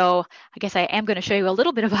 So I guess I am going to show you a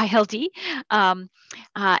little bit of ILD. And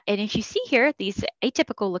if you see here, these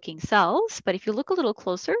atypical looking cells, but if you look a little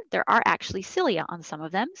closer, there are actually cilia on some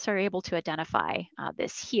of them. So you're able to identify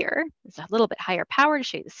this here. It's a little bit higher power to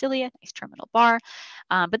show you the cilia, nice terminal bar.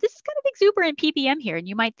 But this is kind of exuberant PBM here. And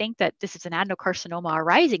you might think that this is an adenocarcinoma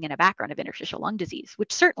arising in a background of interstitial lung disease,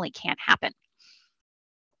 which certainly can't happen.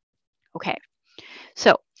 Okay.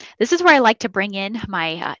 So this is where I like to bring in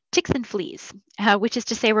my ticks and fleas, which is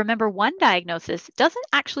to say, remember, one diagnosis doesn't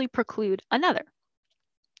actually preclude another.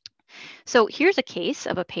 So here's a case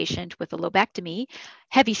of a patient with a lobectomy,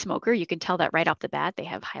 heavy smoker. You can tell that right off the bat. They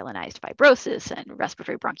have hyalinized fibrosis and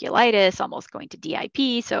respiratory bronchiolitis, almost going to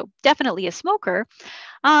DIP. So definitely a smoker,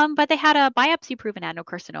 but they had a biopsy-proven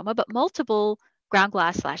adenocarcinoma, but multiple ground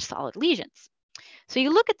glass/solid lesions. So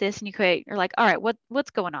you look at this and you're like, all right,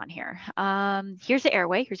 what's going on here? Here's the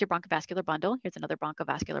airway. Here's your bronchivascular bundle. Here's another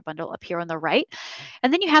bronchivascular bundle up here on the right.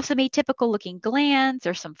 And then you have some atypical looking glands.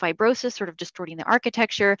 There's some fibrosis sort of distorting the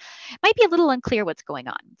architecture. Might be a little unclear what's going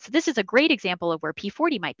on. So this is a great example of where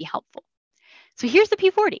P40 might be helpful. So here's the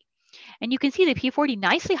P40. And you can see the P40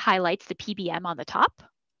 nicely highlights the PBM on the top.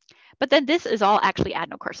 But then this is all actually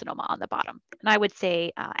adenocarcinoma on the bottom. And I would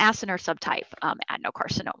say acinar subtype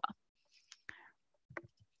adenocarcinoma.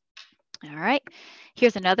 All right,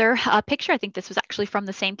 here's another picture. I think this was actually from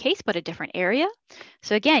the same case, but a different area.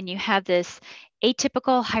 So again, you have this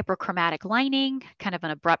atypical hyperchromatic lining, kind of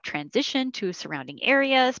an abrupt transition to surrounding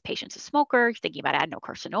areas. Patient's a smoker, thinking about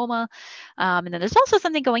adenocarcinoma. And then there's also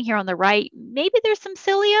something going here on the right. Maybe there's some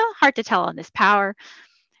cilia, hard to tell on this power.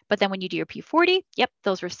 But then when you do your P40, yep,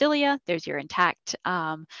 those were cilia. There's your intact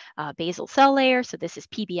basal cell layer. So this is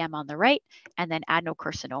PBM on the right, and then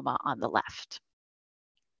adenocarcinoma on the left.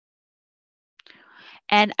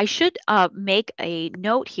 And I should make a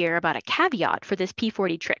note here about a caveat for this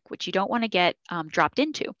P40 trick, which you don't want to get dropped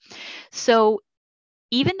into. So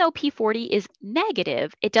even though P40 is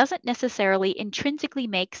negative, it doesn't necessarily intrinsically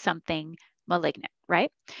make something malignant,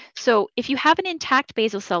 right? So if you have an intact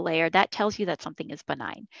basal cell layer, that tells you that something is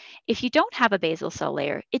benign. If you don't have a basal cell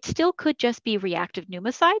layer, it still could just be reactive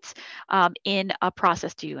pneumocytes in a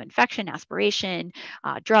process due to infection, aspiration,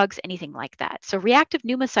 drugs, anything like that. So reactive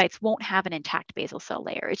pneumocytes won't have an intact basal cell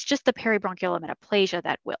layer. It's just the peribronchial metaplasia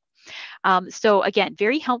that will. So again,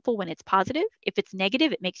 very helpful when it's positive. If it's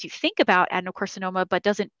negative, it makes you think about adenocarcinoma, but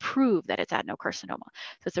doesn't prove that it's adenocarcinoma.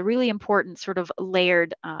 So it's a really important sort of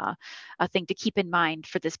layered thing to keep in mind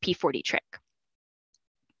for this P40 trick.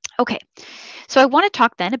 Okay, so I want to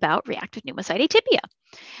talk then about reactive pneumocyte atypia.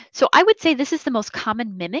 So I would say this is the most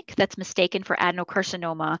common mimic that's mistaken for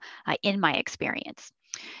adenocarcinoma in my experience.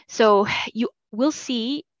 So you will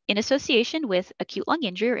see in association with acute lung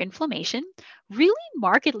injury or inflammation, really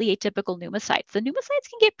markedly atypical pneumocytes. The pneumocytes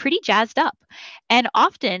can get pretty jazzed up. And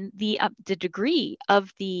often the degree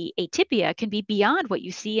of the atypia can be beyond what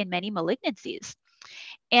you see in many malignancies.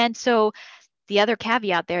 And so the other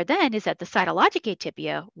caveat there then is that the cytologic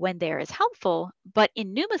atypia, when there, is helpful, but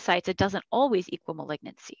in pneumocytes, it doesn't always equal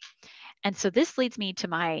malignancy. And so this leads me to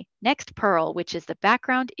my next pearl, which is the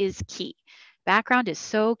background is key. Background is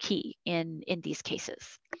so key in these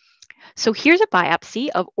cases. So here's a biopsy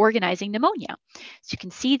of organizing pneumonia. So you can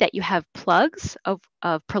see that you have plugs of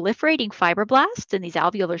proliferating fibroblasts in these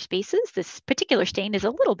alveolar spaces. This particular stain is a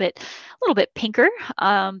little bit pinker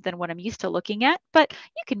than what I'm used to looking at, but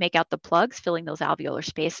you can make out the plugs filling those alveolar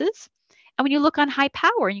spaces. And when you look on high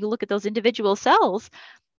power and you look at those individual cells,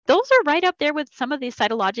 those are right up there with some of the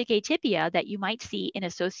cytologic atypia that you might see in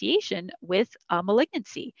association with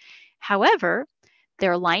malignancy. However,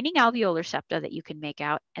 there are lining alveolar septa that you can make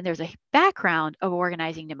out, and there's a background of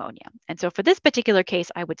organizing pneumonia. And so for this particular case,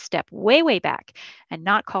 I would step way, way back and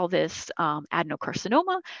not call this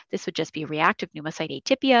adenocarcinoma. This would just be reactive pneumocyte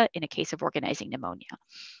atypia in a case of organizing pneumonia.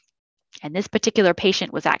 And this particular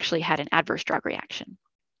patient was actually had an adverse drug reaction.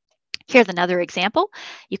 Here's another example.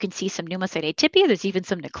 You can see some pneumocyte atypia. There's even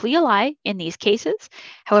some nucleoli in these cases.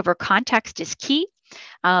 However, context is key.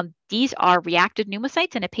 These are reactive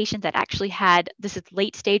pneumocytes in a patient that actually had, this is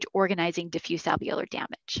late stage organizing diffuse alveolar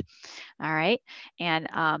damage. All right. And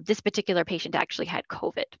this particular patient actually had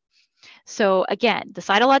COVID. So again, the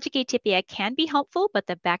cytologic atypia can be helpful, but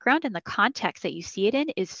the background and the context that you see it in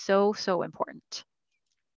is so, so important.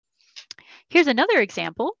 Here's another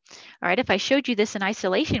example. All right, if I showed you this in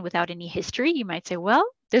isolation without any history, you might say, well,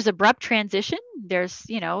 there's abrupt transition. There's,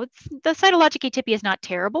 the cytologic atypia is not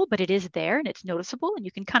terrible, but it is there and it's noticeable, and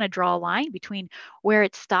you can kind of draw a line between where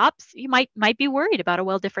it stops. You might be worried about a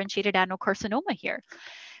well-differentiated adenocarcinoma here.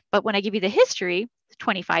 But when I give you the history,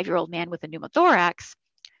 25-year-old man with a pneumothorax,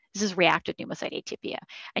 this is reactive pneumocyte atypia.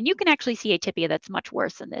 And you can actually see atypia that's much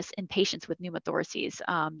worse than this in patients with pneumothoraces.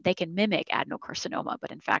 They can mimic adenocarcinoma,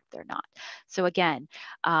 but in fact, they're not. So again,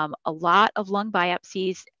 a lot of lung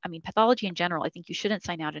biopsies, pathology in general, I think you shouldn't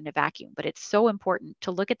sign out in a vacuum, but it's so important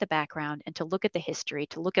to look at the background and to look at the history,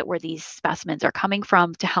 to look at where these specimens are coming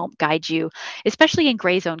from to help guide you, especially in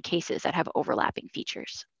gray zone cases that have overlapping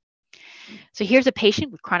features. So here's a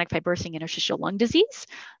patient with chronic fibrosing interstitial lung disease.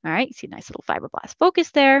 All right, you see a nice little fibroblast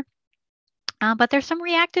focus there. But there's some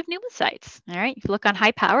reactive pneumocytes. All right, if you look on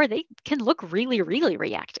high power, they can look really, really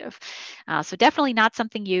reactive. So definitely not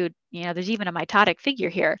something there's even a mitotic figure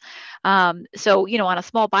here. So, on a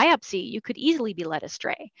small biopsy, you could easily be led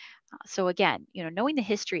astray. So again, knowing the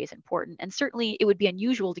history is important, and certainly it would be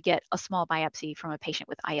unusual to get a small biopsy from a patient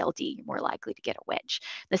with ILD. You're more likely to get a wedge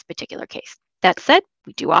in this particular case. That said,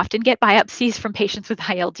 we do often get biopsies from patients with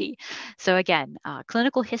ILD. So again,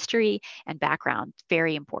 clinical history and background,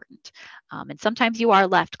 very important. And sometimes you are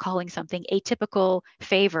left calling something atypical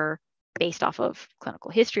favor based off of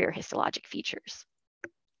clinical history or histologic features.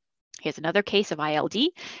 Here's another case of ILD.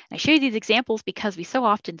 And I show you these examples because we so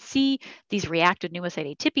often see these reactive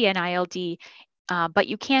pneumocyte atypia in ILD, but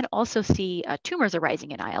you can also see tumors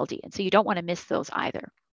arising in ILD. And so you don't want to miss those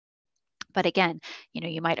either. But again,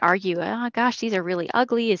 you might argue, oh gosh, these are really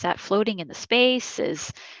ugly. Is that floating in the space?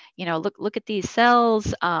 Look at these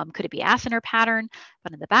cells. Could it be acinar pattern?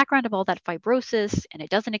 But in the background of all that fibrosis, and it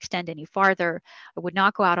doesn't extend any farther, I would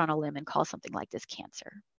not go out on a limb and call something like this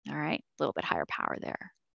cancer. All right, a little bit higher power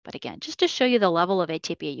there. But again, just to show you the level of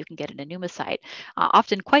atypia you can get in a pneumocyte,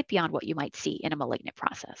 often quite beyond what you might see in a malignant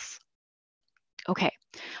process. Okay,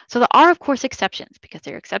 so there are, of course, exceptions because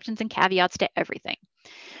there are exceptions and caveats to everything.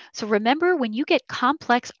 So remember, when you get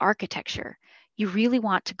complex architecture, you really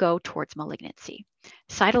want to go towards malignancy.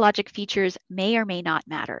 Cytologic features may or may not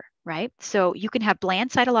matter, right? So you can have bland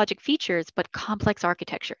cytologic features, but complex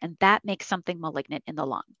architecture, and that makes something malignant in the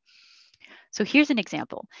lung. So here's an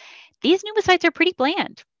example. These pneumocytes are pretty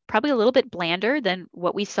bland, probably a little bit blander than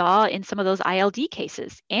what we saw in some of those ILD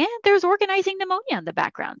cases. And there's organizing pneumonia in the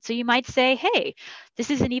background. So you might say, hey, this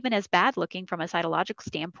isn't even as bad looking from a cytological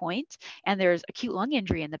standpoint, and there's acute lung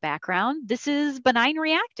injury in the background. This is benign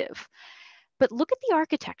reactive. But look at the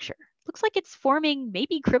architecture. Looks like it's forming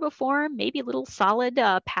maybe cribiform, maybe little solid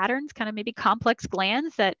patterns, kind of maybe complex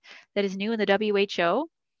glands that is new in the WHO.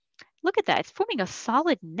 Look at that. It's forming a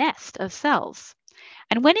solid nest of cells.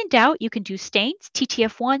 And when in doubt, you can do stains,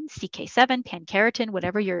 TTF1, CK7, pankeratin,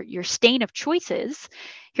 whatever your stain of choice is.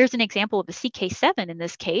 Here's an example of a CK7 in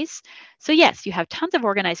this case. So yes, you have tons of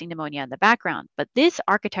organizing pneumonia in the background, but this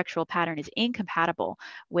architectural pattern is incompatible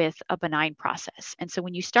with a benign process. And so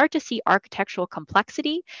when you start to see architectural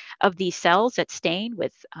complexity of these cells that stain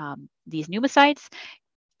with these pneumocytes,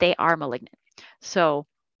 they are malignant. So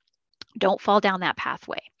don't fall down that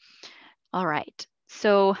pathway. All right,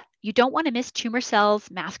 so you don't want to miss tumor cells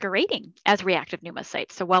masquerading as reactive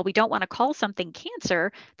pneumocytes. So while we don't want to call something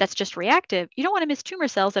cancer that's just reactive, you don't want to miss tumor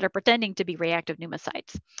cells that are pretending to be reactive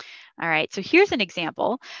pneumocytes. All right, so here's an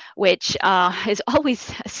example, which is always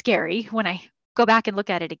scary when I go back and look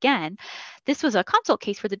at it again. This was a consult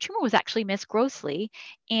case where the tumor was actually missed grossly,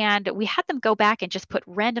 and we had them go back and just put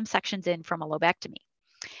random sections in from a lobectomy.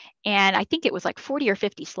 And I think it was like 40 or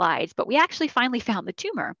 50 slides, but we actually finally found the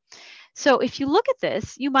tumor. So if you look at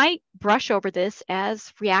this, you might brush over this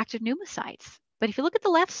as reactive pneumocytes. But if you look at the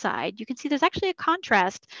left side, you can see there's actually a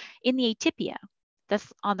contrast in the atypia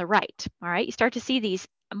that's on the right. All right, you start to see these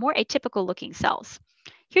more atypical looking cells.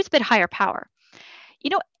 Here's a bit higher power.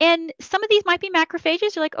 And some of these might be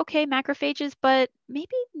macrophages. You're like, okay, macrophages, but maybe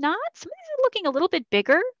not. Some of these are looking a little bit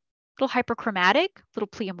bigger, a little hyperchromatic, a little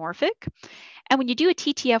pleomorphic. And when you do a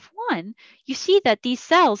TTF1, you see that these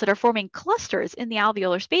cells that are forming clusters in the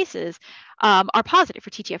alveolar spaces are positive for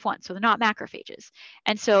TTF1, so they're not macrophages.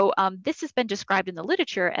 And so this has been described in the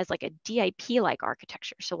literature as like a DIP-like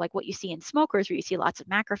architecture. So like what you see in smokers, where you see lots of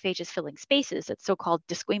macrophages filling spaces, it's so-called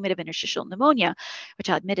desquamative interstitial pneumonia, which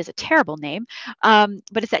I'll admit is a terrible name,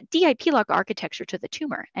 but it's that DIP-like architecture to the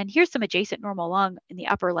tumor. And here's some adjacent normal lung in the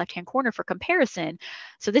upper left-hand corner for comparison.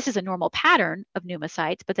 So this is a normal pattern of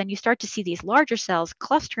pneumocytes, but then you start to see these larger cells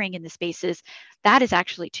clustering in the spaces. That is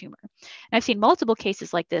actually tumor. And I've seen multiple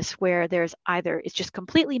cases like this where there's either it's just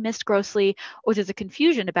completely missed grossly, or there's a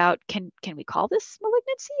confusion about can we call this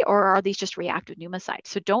malignancy, or are these just reactive pneumocytes?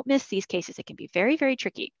 So don't miss these cases. It can be very, very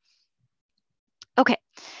tricky. Okay,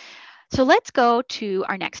 so let's go to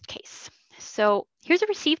our next case. So here's a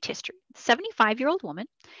received history. 75-year-old woman.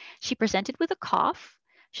 She presented with a cough.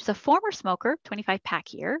 She's a former smoker, 25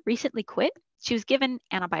 pack year, recently quit. She was given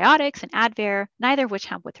antibiotics and Advair, neither of which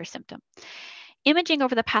helped with her symptom. Imaging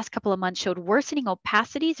over the past couple of months showed worsening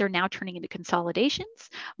opacities are now turning into consolidations,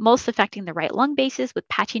 most affecting the right lung bases with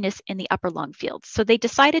patchiness in the upper lung fields. So they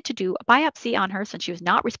decided to do a biopsy on her since she was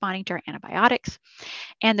not responding to her antibiotics.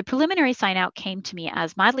 And the preliminary sign out came to me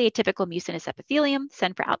as mildly atypical mucinous epithelium,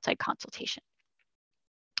 send for outside consultation.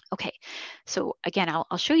 Okay, so again,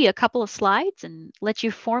 I'll show you a couple of slides and let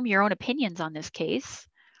you form your own opinions on this case,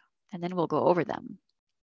 and then we'll go over them.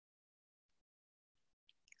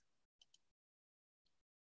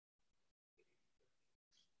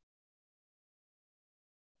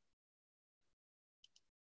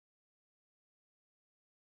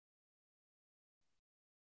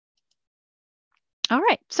 All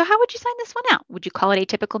right, so how would you sign this one out? Would you call it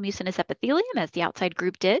atypical mucinous epithelium, as the outside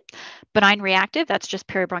group did? Benign reactive, that's just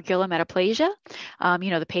peribronchial metaplasia.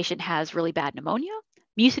 The patient has really bad pneumonia.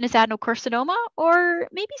 mucinous adenocarcinoma, or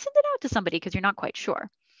maybe send it out to somebody because you're not quite sure.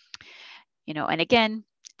 And again,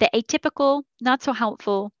 the atypical, not so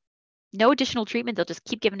helpful, no additional treatment. They'll just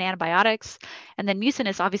keep giving antibiotics. And then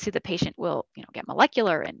mucinous, obviously the patient will, get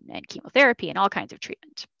molecular and chemotherapy and all kinds of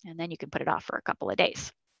treatment. And then you can put it off for a couple of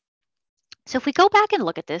days. So if we go back and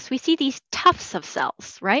look at this, we see these tufts of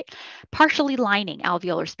cells, right? Partially lining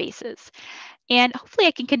alveolar spaces. And hopefully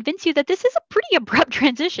I can convince you that this is a pretty abrupt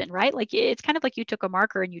transition, right? Like it's kind of like you took a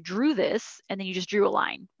marker and you drew this, and then you just drew a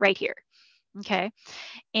line right here, okay?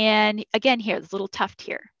 And again, here, this little tuft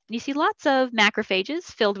here. And you see lots of macrophages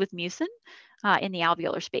filled with mucin in the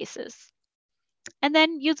alveolar spaces. And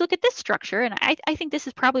then you look at this structure, and I think this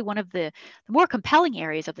is probably one of the more compelling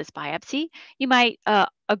areas of this biopsy. You might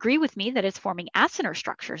agree with me that it's forming acinar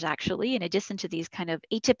structures, actually, in addition to these kind of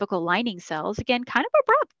atypical lining cells, again, kind of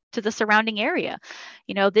abrupt to the surrounding area.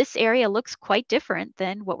 This area looks quite different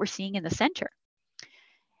than what we're seeing in the center.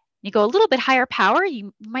 You go a little bit higher power,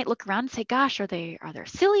 you might look around and say, gosh, are there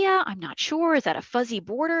cilia? I'm not sure. Is that a fuzzy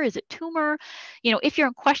border? Is it tumor? If you're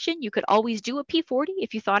in question, you could always do a P40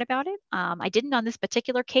 if you thought about it. I didn't on this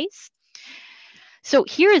particular case. So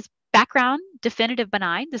here is background definitive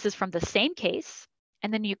benign. This is from the same case.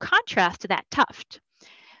 And then you contrast to that tuft.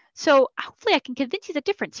 So hopefully I can convince you the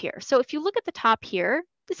difference here. So if you look at the top here,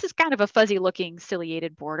 this is kind of a fuzzy looking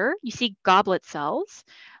ciliated border. You see goblet cells.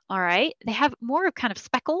 All right. They have more of kind of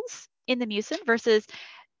speckles in the mucin versus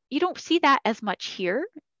you don't see that as much here.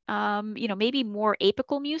 Maybe more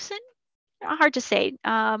apical mucin. Hard to say.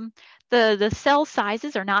 The cell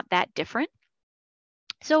sizes are not that different.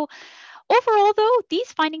 So overall, though,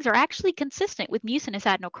 these findings are actually consistent with mucinous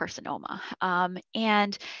adenocarcinoma.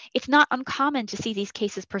 And it's not uncommon to see these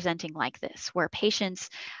cases presenting like this, where patients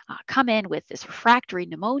come in with this refractory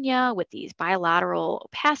pneumonia, with these bilateral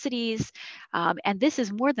opacities, and this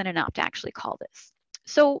is more than enough to actually call this.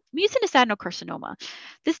 So mucinous adenocarcinoma,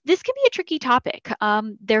 this can be a tricky topic.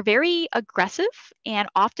 They're very aggressive and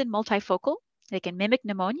often multifocal. They can mimic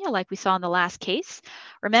pneumonia like we saw in the last case.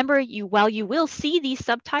 Remember, while you will see these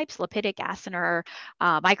subtypes, lipidic, acinar,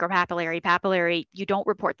 micropapillary, papillary, you don't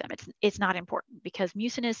report them. It's not important because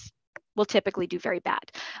mucinous will typically do very bad.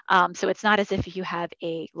 So it's not as if you have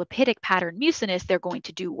a lipidic pattern mucinous, they're going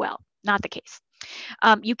to do well. Not the case.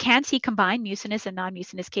 You can see combined mucinous and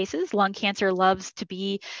non-mucinous cases. Lung cancer loves to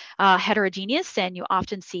be heterogeneous, and you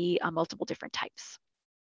often see multiple different types.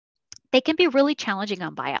 They can be really challenging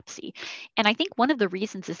on biopsy. And I think one of the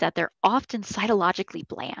reasons is that they're often cytologically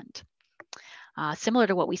bland, similar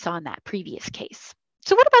to what we saw in that previous case.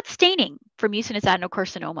 So what about staining for mucinous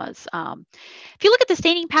adenocarcinomas? If you look at the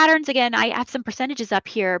staining patterns, again, I have some percentages up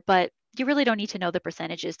here, but you really don't need to know the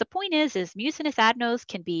percentages. The point is mucinous adenos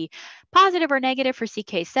can be positive or negative for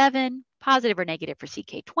CK7, positive or negative for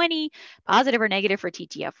CK20, positive or negative for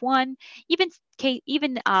TTF1.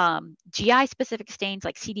 Even GI-specific stains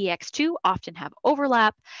like CDX2 often have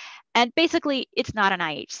overlap. And basically, it's not an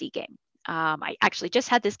IHC game. I actually just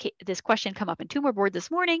had this question come up in tumor board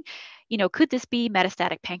this morning. Could this be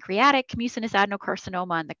metastatic pancreatic mucinous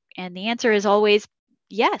adenocarcinoma? And the answer is always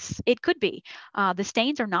yes, it could be. The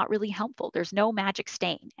stains are not really helpful. There's no magic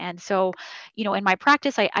stain. And so, in my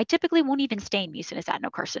practice, I typically won't even stain mucinous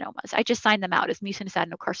adenocarcinomas. I just sign them out as mucinous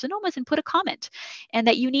adenocarcinomas and put a comment, and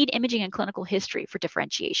that you need imaging and clinical history for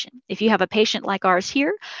differentiation. If you have a patient like ours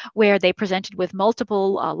here, where they presented with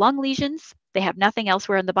multiple lung lesions, they have nothing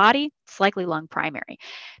elsewhere in the body, it's likely lung primary.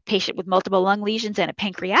 Patient with multiple lung lesions and a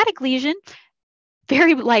pancreatic lesion,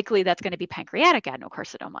 very likely that's going to be pancreatic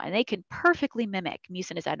adenocarcinoma, and they can perfectly mimic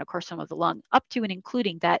mucinous adenocarcinoma of the lung up to and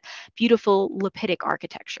including that beautiful lipidic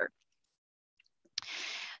architecture.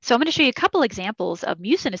 So I'm going to show you a couple examples of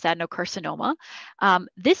mucinous adenocarcinoma.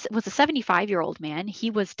 This was a 75-year-old man. He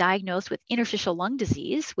was diagnosed with interstitial lung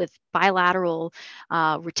disease with bilateral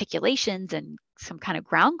reticulations and some kind of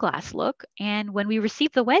ground glass look. And when we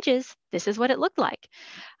received the wedges, this is what it looked like.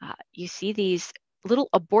 You see these little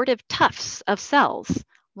abortive tufts of cells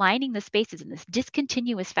lining the spaces in this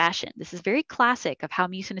discontinuous fashion. This is very classic of how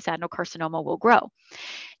mucinous adenocarcinoma will grow.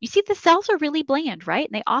 You see the cells are really bland, right?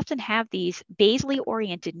 And they often have these basally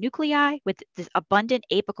oriented nuclei with this abundant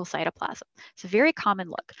apical cytoplasm. It's a very common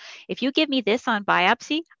look. If you give me this on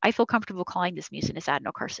biopsy, I feel comfortable calling this mucinous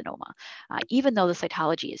adenocarcinoma, even though the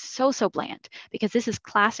cytology is so bland, because this is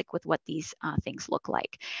classic with what these things look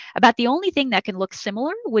like. About the only thing that can look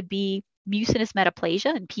similar would be mucinous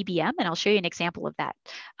metaplasia and PBM, and I'll show you an example of that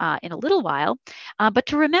in a little while. But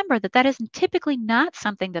to remember that is typically not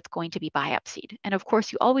something that's going to be biopsied. And of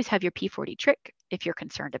course, you always have your P40 trick if you're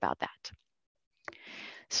concerned about that.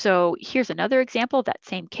 So here's another example of that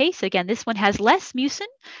same case. Again, this one has less mucin,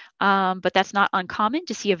 but that's not uncommon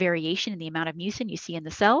to see a variation in the amount of mucin you see in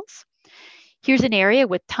the cells. Here's an area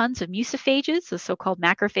with tons of mucophages, the so-called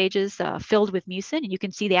macrophages filled with mucin, and you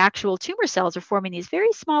can see the actual tumor cells are forming these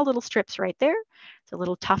very small little strips right there. It's a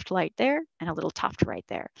little tuft right there and a little tuft right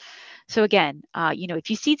there. So again,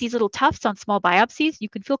 if you see these little tufts on small biopsies, you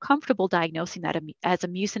can feel comfortable diagnosing that as a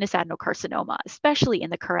mucinous adenocarcinoma, especially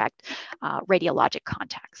in the correct radiologic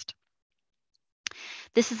context.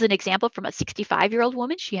 This is an example from a 65-year-old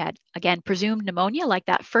woman. She had, again, presumed pneumonia, like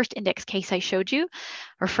that first index case I showed you,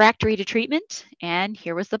 refractory to treatment, and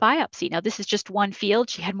here was the biopsy. Now, this is just one field.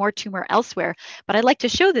 She had more tumor elsewhere, but I'd like to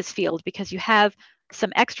show this field because you have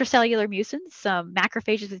some extracellular mucins, some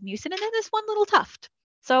macrophages with mucin, and then this one little tuft.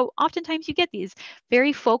 So oftentimes you get these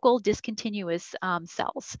very focal discontinuous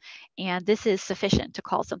cells, and this is sufficient to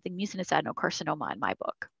call something mucinous adenocarcinoma in my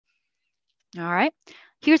book. All right.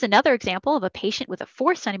 Here's another example of a patient with a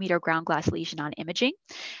 4-centimeter ground glass lesion on imaging.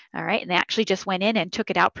 All right, and they actually just went in and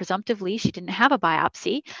took it out presumptively. She didn't have a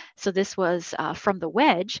biopsy, so this was from the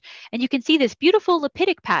wedge. And you can see this beautiful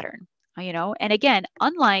lipidic pattern, and again,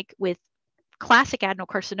 unlike with classic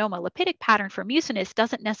adenocarcinoma, lipidic pattern for mucinous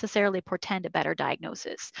doesn't necessarily portend a better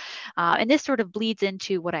diagnosis. And this sort of bleeds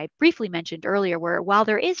into what I briefly mentioned earlier, where while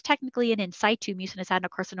there is technically an in situ mucinous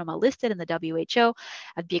adenocarcinoma listed in the WHO,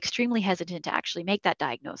 I'd be extremely hesitant to actually make that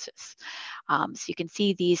diagnosis. So you can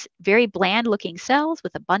see these very bland looking cells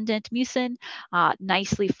with abundant mucin,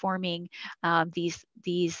 nicely forming these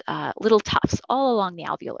little tufts all along the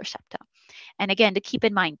alveolar septa. And again, to keep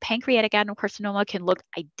in mind, pancreatic adenocarcinoma can look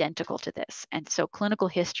identical to this. And so clinical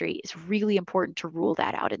history is really important to rule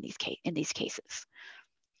that out in these cases.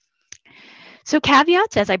 So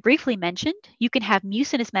caveats, as I briefly mentioned, you can have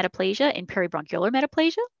mucinous metaplasia in peribronchial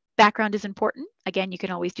metaplasia. Background is important. Again, you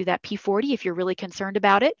can always do that P40 if you're really concerned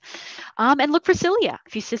about it. And look for cilia.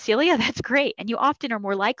 If you see cilia, that's great. And you often are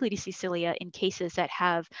more likely to see cilia in cases that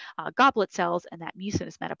have goblet cells and that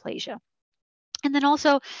mucinous metaplasia. And then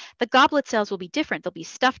also the goblet cells will be different. They'll be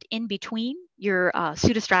stuffed in between your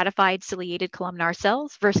pseudostratified ciliated columnar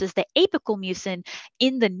cells versus the apical mucin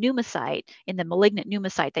in the pneumocyte, in the malignant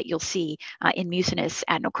pneumocyte that you'll see in mucinous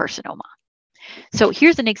adenocarcinoma. So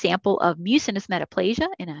here's an example of mucinous metaplasia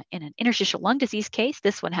in an interstitial lung disease case.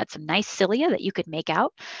 This one had some nice cilia that you could make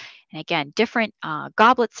out. And again, different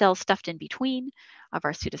goblet cells stuffed in between of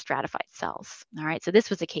our pseudostratified cells. All right, so this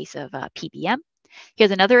was a case of PBM.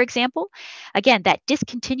 Here's another example. Again, that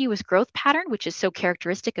discontinuous growth pattern, which is so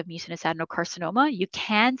characteristic of mucinous adenocarcinoma, you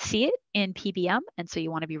can see it in PBM. And so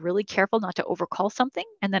you want to be really careful not to overcall something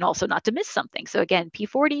and then also not to miss something. So again,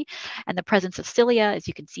 P40 and the presence of cilia, as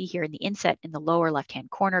you can see here in the inset in the lower left-hand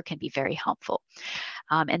corner, can be very helpful.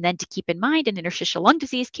 And then to keep in mind in interstitial lung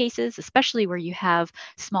disease cases, especially where you have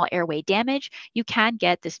small airway damage, you can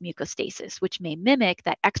get this mucostasis, which may mimic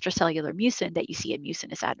that extracellular mucin that you see in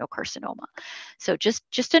mucinous adenocarcinoma. So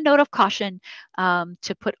just a note of caution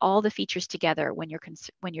to put all the features together when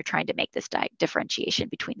you're trying to make this differentiation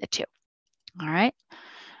between the two. All right.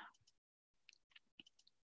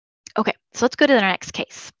 Okay, so let's go to the next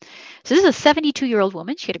case. So this is a 72-year-old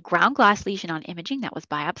woman. She had a ground glass lesion on imaging that was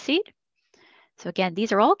biopsied. So again,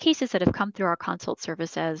 these are all cases that have come through our consult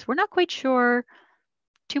service as we're not quite sure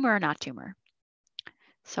tumor or not tumor.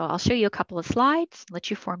 So I'll show you a couple of slides, let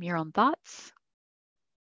you form your own thoughts.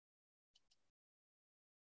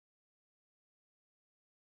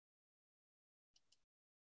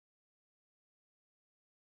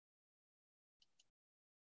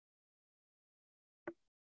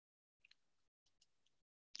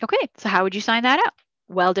 Okay, so how would you sign that out?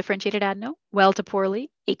 Well-differentiated adeno, well to poorly,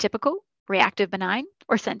 atypical, reactive benign,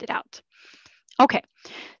 or send it out. Okay,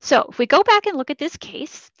 so if we go back and look at this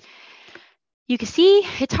case, you can see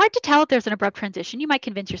it's hard to tell if there's an abrupt transition. You might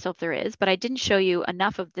convince yourself there is, but I didn't show you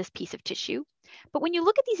enough of this piece of tissue. But when you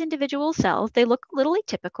look at these individual cells, they look a little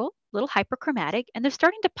atypical, a little hyperchromatic, and they're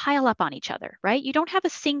starting to pile up on each other, right? You don't have a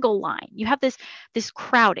single line. You have this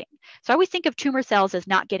crowding. So I always think of tumor cells as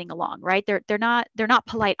not getting along, right? They're not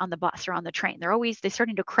polite on the bus or on the train. They're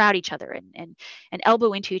starting to crowd each other and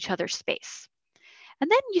elbow into each other's space. And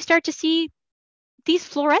then you start to see these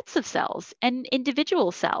florets of cells and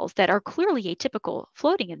individual cells that are clearly atypical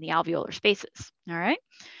floating in the alveolar spaces, all right?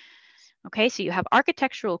 Okay, so you have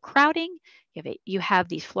architectural crowding, you have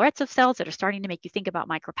these florets of cells that are starting to make you think about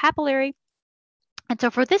micropapillary. And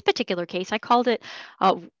so for this particular case, I called it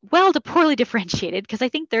well to poorly differentiated because I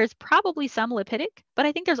think there's probably some lipidic, but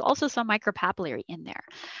I think there's also some micropapillary in there.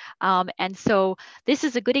 And so this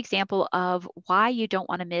is a good example of how you don't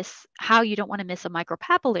want to miss a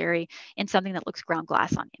micropapillary in something that looks ground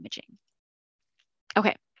glass on imaging.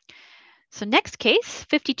 Okay. So next case,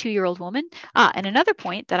 52-year-old woman. And another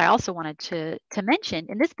point that I also wanted to mention,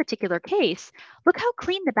 in this particular case, look how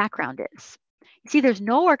clean the background is. You see, there's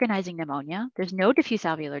no organizing pneumonia. There's no diffuse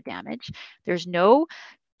alveolar damage. There's no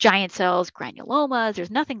giant cells, granulomas, there's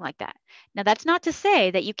nothing like that. Now, that's not to say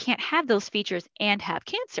that you can't have those features and have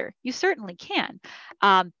cancer. You certainly can.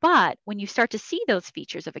 But when you start to see those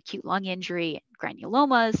features of acute lung injury,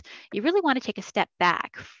 granulomas, you really want to take a step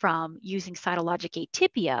back from using cytologic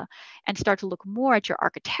atypia and start to look more at your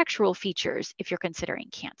architectural features if you're considering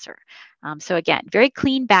cancer. So again, very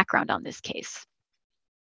clean background on this case.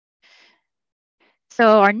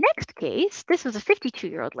 So our next case, this was a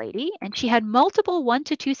 52-year-old lady, and she had multiple 1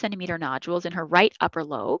 to 2 centimeter nodules in her right upper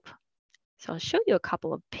lobe. So I'll show you a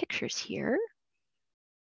couple of pictures here.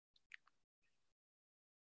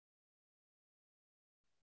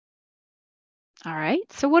 All right,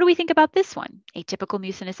 so what do we think about this one? Atypical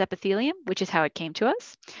mucinous epithelium, which is how it came to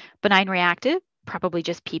us. Benign reactive, probably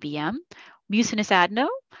just PBM. Mucinous adeno,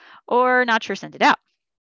 or not sure, send it out.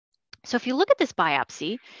 So if you look at this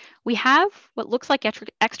biopsy, we have what looks like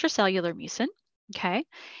extracellular mucin, okay?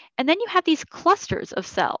 And then you have these clusters of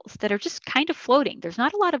cells that are just kind of floating. There's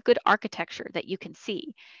not a lot of good architecture that you can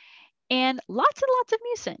see. And lots of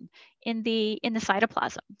mucin in the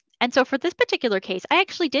cytoplasm. And so for this particular case, I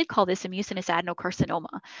actually did call this a mucinous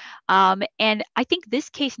adenocarcinoma. And I think this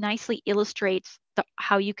case nicely illustrates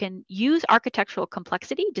how you can use architectural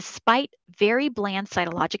complexity despite very bland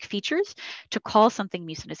cytologic features to call something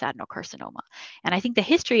mucinous adenocarcinoma. And I think the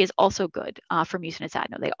history is also good for mucinous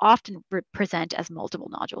adeno. They often present as multiple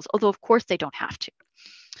nodules, although of course they don't have to.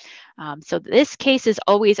 So this case is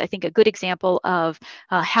always, I think, a good example of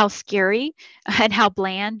how scary and how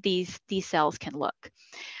bland these cells can look.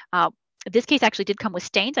 This case actually did come with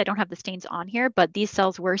stains. I don't have the stains on here, but these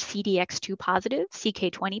cells were CDX2 positive,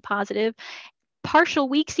 CK20 positive, partial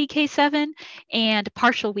weak CK7, and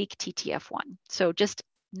partial weak TTF1. So just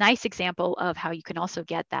nice example of how you can also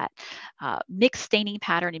get that mixed staining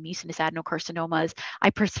pattern in mucinous adenocarcinomas.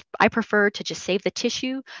 I prefer to just save the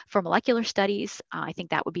tissue for molecular studies. I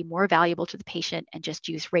think that would be more valuable to the patient, and just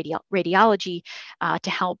use radiology to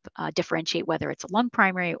help differentiate whether it's a lung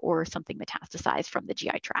primary or something metastasized from the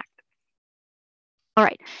GI tract. All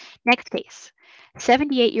right, next case.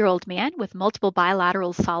 78-year-old man with multiple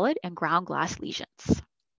bilateral solid and ground glass lesions.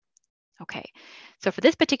 Okay, so for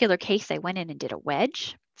this particular case, they went in and did a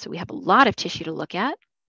wedge. So we have a lot of tissue to look at.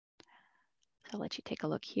 So I'll let you take a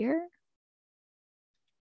look here.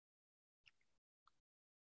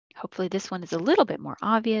 Hopefully this one is a little bit more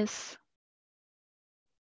obvious.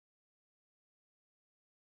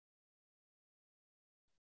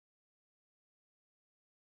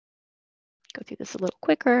 Go through this a little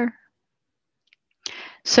quicker.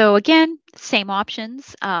 So again, same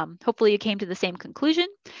options. Hopefully you came to the same conclusion.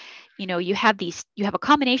 You know, you have a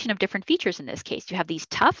combination of different features in this case. You have these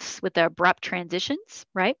tufts with the abrupt transitions,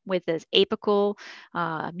 right? With this apical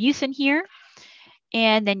mucin here.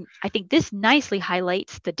 And then I think this nicely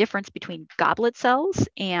highlights the difference between goblet cells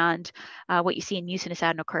and what you see in mucinous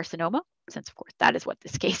adenocarcinoma, since of course that is what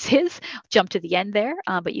this case is. I'll jump to the end there,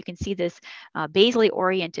 but you can see this basally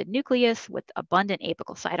oriented nucleus with abundant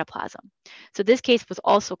apical cytoplasm. So this case was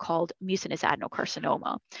also called mucinous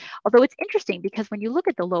adenocarcinoma. Although it's interesting because when you look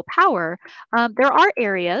at the low power, there are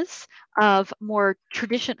areas of more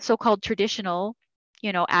so-called traditional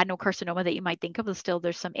adenocarcinoma that you might think of.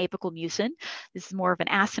 There's some apical mucin. This is more of an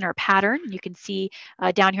acinar pattern. You can see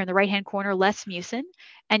down here in the right-hand corner, less mucin.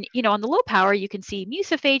 And, on the low power, you can see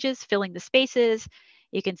mucophages filling the spaces.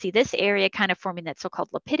 You can see this area kind of forming that so-called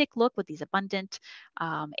lipidic look with these abundant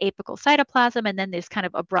apical cytoplasm, and then there's kind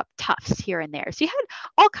of abrupt tufts here and there. So you had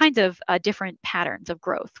all kinds of different patterns of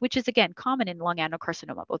growth, which is, again, common in lung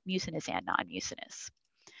adenocarcinoma, both mucinous and non-mucinous.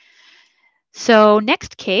 So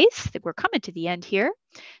next case, we're coming to the end here.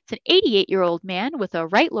 It's an 88-year-old man with a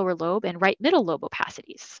right lower lobe and right middle lobe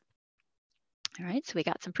opacities. All right, so we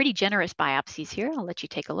got some pretty generous biopsies here. I'll let you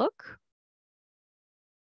take a look.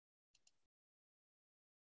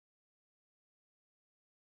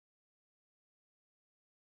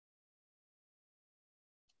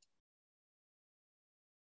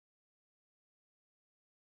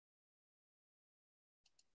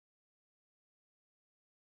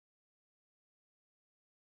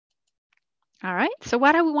 All right, so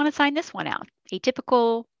why do we want to sign this one out?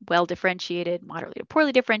 Atypical, well-differentiated, moderately or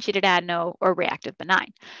poorly differentiated adeno, or reactive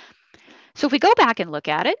benign. So if we go back and look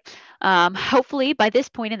at it, hopefully by this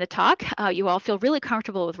point in the talk, you all feel really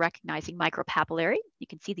comfortable with recognizing micropapillary. You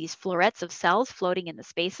can see these florets of cells floating in the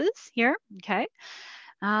spaces here, okay?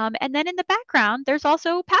 And then in the background, there's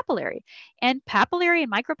also papillary. And papillary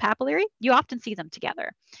and micropapillary, you often see them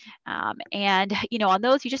together. And on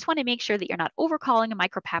those, you just want to make sure that you're not overcalling a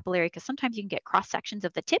micropapillary, because sometimes you can get cross sections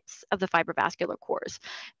of the tips of the fibrovascular cores.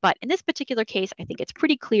 But in this particular case, I think it's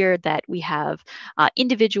pretty clear that we have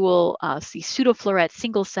individual pseudofloret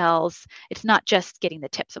single cells. It's not just getting the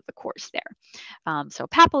tips of the cores there. So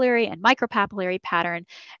papillary and micropapillary pattern.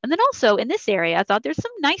 And then also in this area, I thought there's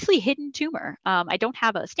some nicely hidden tumor. I don't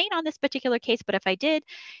have a stain on this particular case, but if I did,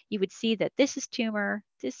 you would see that this is tumor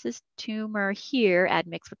here,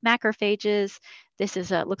 admixed with macrophages. This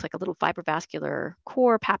is looks like a little fibrovascular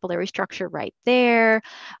core papillary structure right there.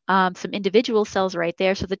 Some individual cells right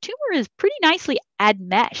there. So the tumor is pretty nicely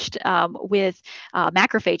admeshed with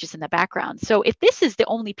macrophages in the background. So if this is the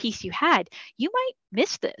only piece you had, you might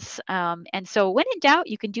miss this. And so when in doubt,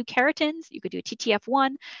 you can do keratins, you could do a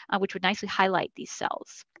TTF1, which would nicely highlight these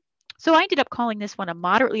cells. So I ended up calling this one a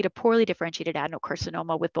moderately to poorly differentiated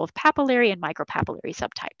adenocarcinoma with both papillary and micropapillary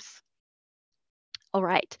subtypes. All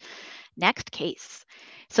right, next case.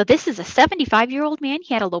 So this is a 75-year-old man.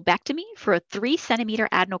 He had a lobectomy for a 3-centimeter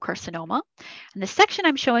adenocarcinoma. And the section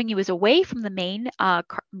I'm showing you is away from the main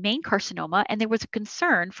carcinoma, and there was a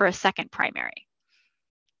concern for a second primary.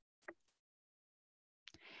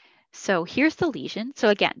 So here's the lesion. So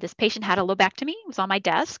again, this patient had a lobectomy, it was on my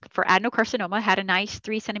desk for adenocarcinoma, had a nice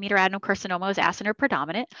 3-centimeter adenocarcinoma, was acinar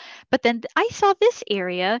predominant. But then I saw this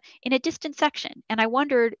area in a distant section, and I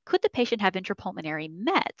wondered, could the patient have intrapulmonary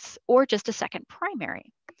mets or just a second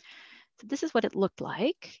primary? So this is what it looked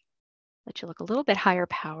like. Let you look a little bit higher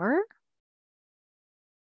power.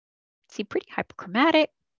 See, pretty hypochromatic,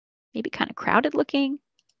 maybe kind of crowded looking.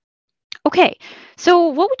 Okay, so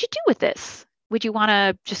what would you do with this? Would you want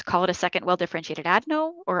to just call it a second well-differentiated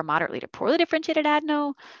adeno or a moderately to poorly differentiated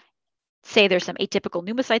adeno? Say there's some atypical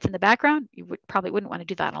pneumocytes in the background. You probably wouldn't want to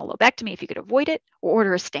do that on a lobectomy if you could avoid it, or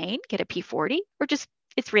order a stain, get a P40, or just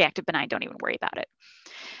it's reactive benign, don't even worry about it.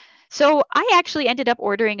 So I actually ended up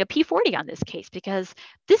ordering a P40 on this case because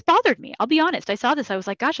this bothered me. I'll be honest. I saw this. I was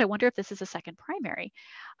like, gosh, I wonder if this is a second primary.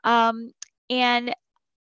 And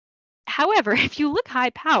however, if you look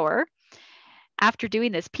high power, after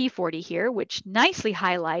doing this P40 here, which nicely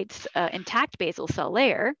highlights intact basal cell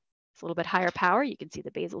layer, it's a little bit higher power. You can see the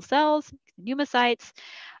basal cells, pneumocytes.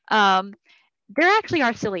 There actually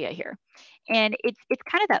are cilia here. And it's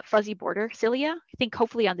kind of that fuzzy border cilia. I think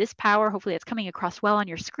hopefully on this power, hopefully it's coming across well on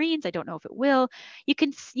your screens. I don't know if it will. You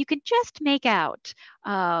can just make out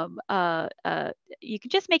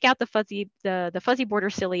the fuzzy border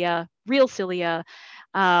cilia, real cilia.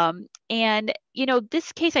 And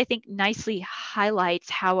this case I think nicely highlights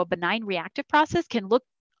how a benign reactive process can look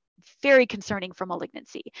very concerning for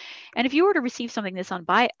malignancy. And if you were to receive something like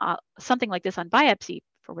this on biopsy,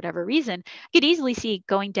 for whatever reason, you could easily see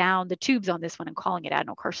going down the tubes on this one and calling it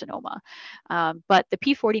adenocarcinoma. But the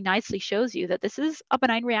P40 nicely shows you that this is a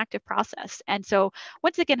benign reactive process. And so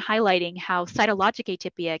once again, highlighting how cytologic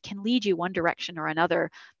atypia can lead you one direction or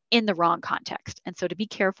another in the wrong context. And so to be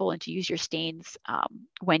careful and to use your stains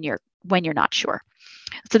when you're not sure.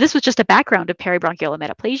 So this was just a background of peribronchial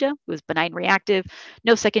metaplasia. It was benign reactive,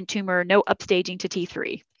 no second tumor, no upstaging to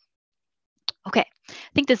T3. Okay, I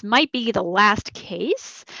think this might be the last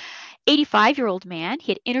case. 85-year-old man,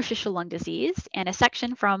 he had interstitial lung disease, and a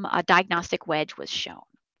section from a diagnostic wedge was shown.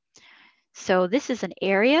 So this is an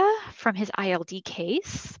area from his ILD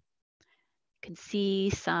case. You can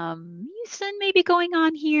see some mucin maybe going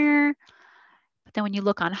on here. But then when you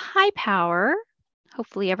look on high power,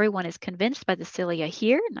 hopefully everyone is convinced by the cilia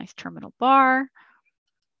here, nice terminal bar.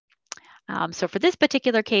 So for this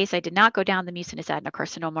particular case, I did not go down the mucinous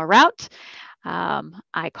adenocarcinoma route.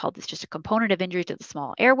 I called this just a component of injury to the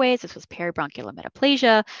small airways. This was peribronchial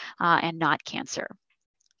metaplasia and not cancer.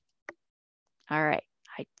 All right,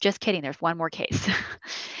 just kidding, there's one more case.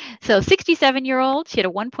 So 67-year-old, she had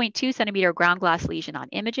a 1.2 centimeter ground glass lesion on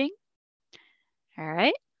imaging. All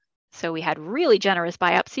right, so we had really generous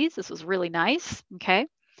biopsies. This was really nice, okay?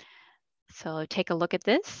 So take a look at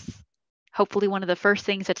this. Hopefully one of the first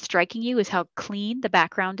things that's striking you is how clean the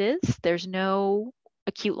background is. There's no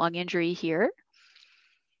acute lung injury here.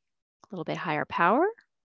 A little bit higher power.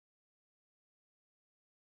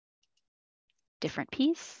 Different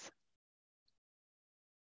piece.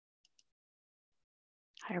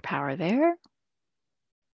 Higher power there.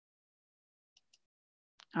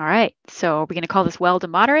 All right, so we're going to call this well to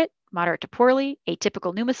moderate, moderate to poorly,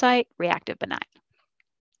 atypical pneumocyte, reactive benign.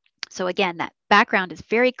 So again, that background is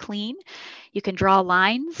very clean. You can draw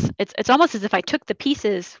lines. It's almost as if I took the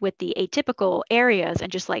pieces with the atypical areas and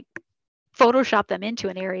just like Photoshop them into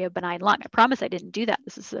an area of benign lung. I promise I didn't do that.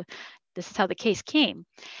 This is how the case came.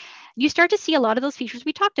 You start to see a lot of those features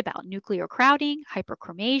we talked about: nuclear crowding,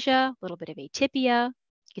 hyperchromasia, a little bit of atypia.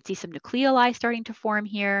 You can see some nucleoli starting to form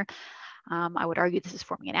here. I would argue this is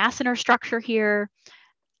forming an acinar structure here.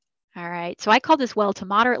 All right, so I call this well to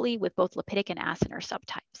moderately with both lipidic and acinar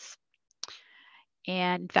subtypes.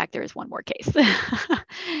 And in fact, there is one more case.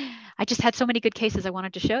 I just had so many good cases I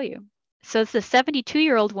wanted to show you. So it's a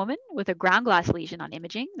 72-year-old woman with a ground glass lesion on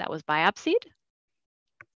imaging that was biopsied.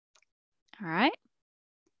 All right,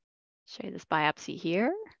 show you this biopsy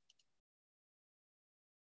here.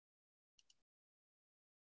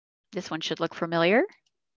 This one should look familiar.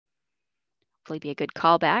 Hopefully be a good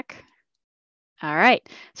callback. All right,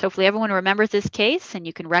 so hopefully everyone remembers this case and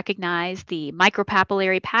you can recognize the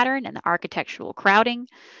micropapillary pattern and the architectural crowding.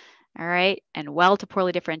 All right, and well to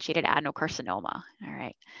poorly differentiated adenocarcinoma. All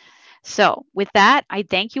right, so with that, I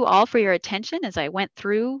thank you all for your attention as I went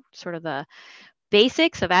through sort of the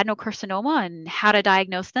basics of adenocarcinoma and how to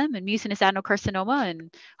diagnose them and mucinous adenocarcinoma,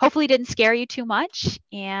 and hopefully didn't scare you too much.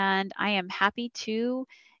 And I am happy to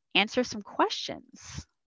answer some questions,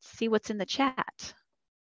 see what's in the chat.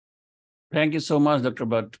 Thank you so much, Dr.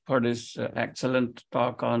 Butt, for this excellent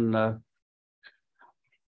talk on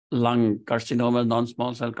lung carcinomas,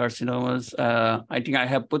 non-small cell carcinomas. I think I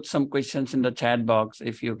have put some questions in the chat box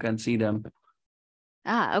if you can see them.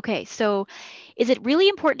 Okay. So is it really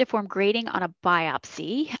important to form grading on a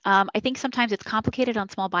biopsy? I think sometimes it's complicated on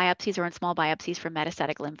small biopsies or on small biopsies from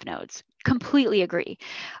metastatic lymph nodes. Completely agree.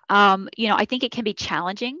 I think it can be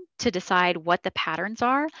challenging to decide what the patterns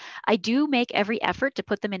are. I do make every effort to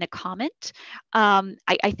put them in a comment.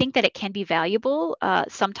 I think that it can be valuable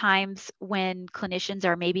sometimes when clinicians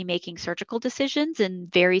are maybe making surgical decisions in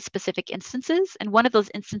very specific instances. And one of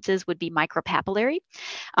those instances would be micropapillary.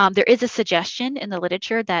 There is a suggestion in the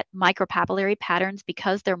literature that micropapillary patterns,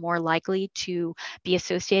 because they're more likely to be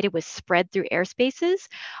associated with spread through air spaces,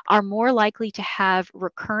 are more likely to have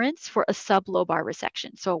recurrence for a sublobar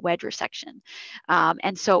resection, so a wedge resection.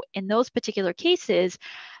 And so in those particular cases,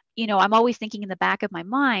 I'm always thinking in the back of my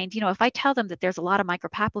mind, if I tell them that there's a lot of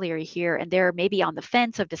micropapillary here and they're maybe on the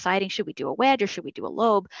fence of deciding, should we do a wedge or should we do a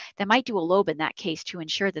lobe, they might do a lobe in that case to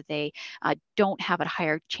ensure that they don't have a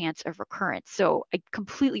higher chance of recurrence. So I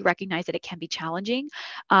completely recognize that it can be challenging.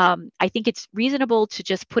 I think it's reasonable to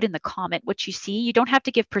just put in the comment what you see. You don't have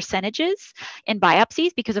to give percentages in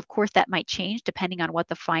biopsies because, of course, that might change depending on what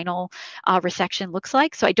the final resection looks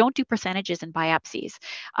like. So I don't do percentages in biopsies.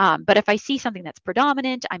 But if I see something that's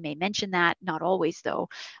predominant, I may mention that, not always though.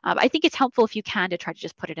 I think it's helpful if you can to try to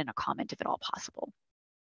just put it in a comment if at all possible.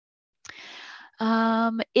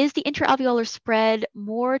 Is the intraalveolar spread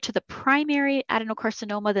more to the primary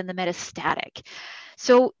adenocarcinoma than the metastatic?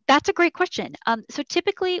 So that's a great question. So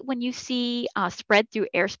typically when you see spread through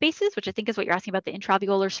air spaces, which I think is what you're asking about, the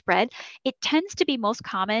intraalveolar spread, it tends to be most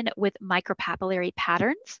common with micropapillary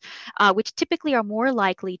patterns, which typically are more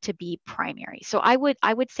likely to be primary. So I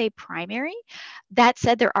would say primary. That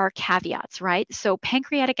said, there are caveats, right? So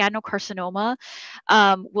pancreatic adenocarcinoma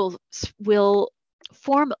will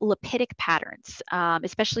form lipidic patterns,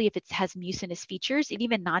 especially if it has mucinous features and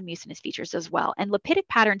even non-mucinous features as well. And lipidic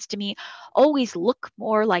patterns to me always look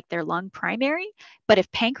more like their lung primary, but if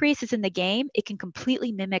pancreas is in the game, it can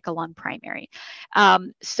completely mimic a lung primary.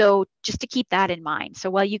 So just to keep that in mind. So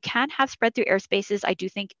while you can have spread through air spaces, I do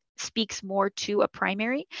think speaks more to a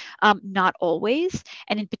primary, not always.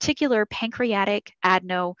 And in particular, pancreatic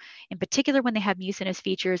adeno, in particular when they have mucinous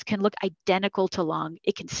features, can look identical to lung.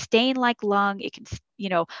 It can stain like lung. It can,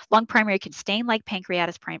 lung primary can stain like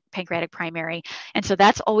pancreatic primary. And so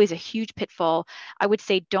that's always a huge pitfall. I would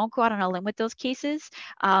say don't go out on a limb with those cases.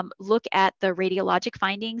 Look at the radiologic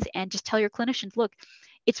findings and just tell your clinicians, look,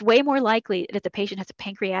 it's way more likely that the patient has a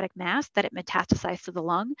pancreatic mass that it metastasized to the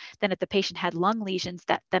lung than if the patient had lung lesions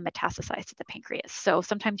that then metastasized to the pancreas. So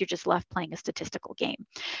sometimes you're just left playing a statistical game.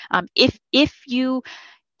 If you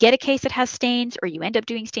get a case that has stains or you end up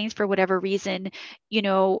doing stains for whatever reason,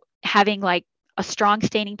 having like a strong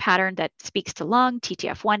staining pattern that speaks to lung,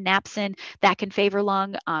 TTF1, napsin, that can favor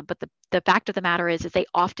lung. But the fact of the matter is they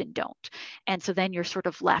often don't. And so then you're sort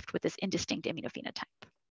of left with this indistinct immunophenotype.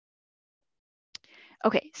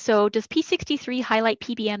 Okay, so does P63 highlight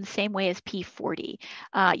PBM the same way as P40?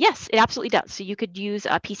 Yes, it absolutely does. So you could use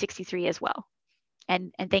P63 as well.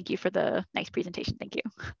 And thank you for the nice presentation. Thank you.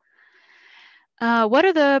 What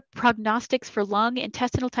are the prognostics for lung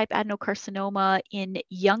intestinal type adenocarcinoma in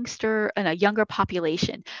a younger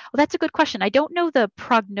population? Well, that's a good question. I don't know the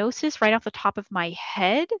prognosis right off the top of my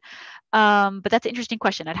head, but that's an interesting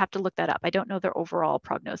question. I'd have to look that up. I don't know their overall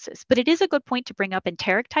prognosis, but it is a good point to bring up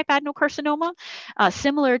enteric type adenocarcinoma,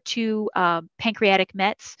 similar to pancreatic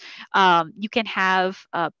mets. You can have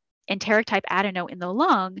enteric type adeno in the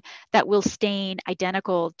lung that will stain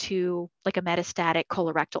identical to like a metastatic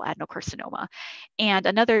colorectal adenocarcinoma. And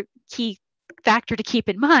another key factor to keep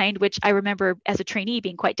in mind, which I remember as a trainee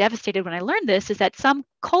being quite devastated when I learned this, is that some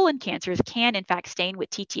colon cancers can in fact stain with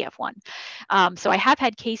TTF1. So I have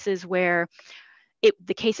had cases where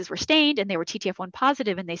the cases were stained and they were TTF1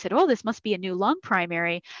 positive, and they said, oh, this must be a new lung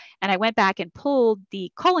primary. And I went back and pulled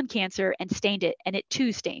the colon cancer and stained it, and it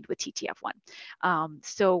too stained with TTF1.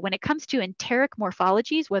 So when it comes to enteric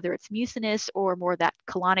morphologies, whether it's mucinous or more that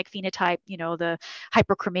colonic phenotype, the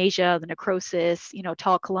hyperchromasia, the necrosis,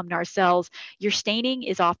 tall columnar cells, your staining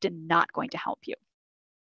is often not going to help you.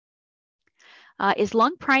 Is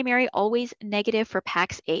lung primary always negative for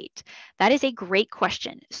PAX8? That is a great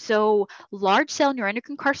question. So large cell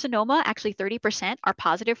neuroendocrine carcinoma, actually 30% are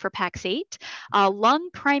positive for PAX8. Lung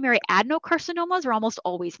primary adenocarcinomas are almost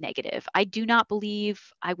always negative. I do not believe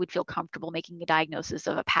I would feel comfortable making a diagnosis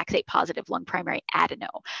of a PAX8 positive lung primary adeno.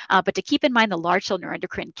 But to keep in mind, the large cell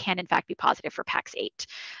neuroendocrine can in fact be positive for PAX8.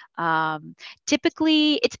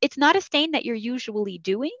 Typically, it's not a stain that you're usually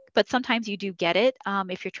doing, but sometimes you do get it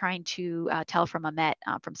if you're trying to tell from a MET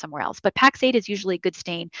from somewhere else. But PAX8 is usually a good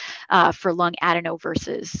stain for lung adeno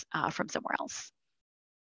versus from somewhere else.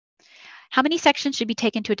 How many sections should be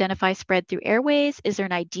taken to identify spread through airways? Is there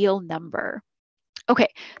an ideal number? Okay,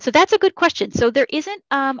 so that's a good question. So there isn't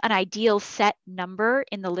an ideal set number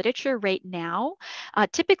in the literature right now.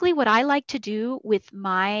 Typically, what I like to do with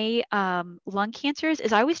my lung cancers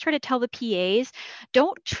is I always try to tell the PAs,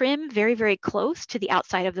 don't trim very, very close to the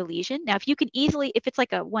outside of the lesion. Now, if it's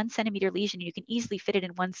like a 1 centimeter lesion, you can easily fit it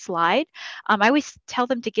in one slide. I always tell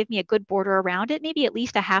them to give me a good border around it, maybe at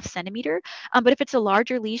least a 0.5 centimeter. But if it's a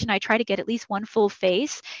larger lesion, I try to get at least one full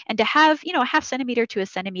face and to have, a 0.5 centimeter to 1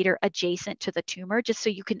 centimeter adjacent to the tumor, just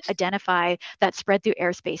so you can identify that spread through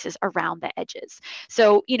air spaces around the edges.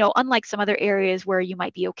 So, unlike some other areas where you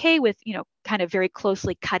might be okay with, kind of very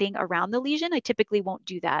closely cutting around the lesion, I typically won't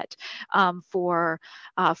do that for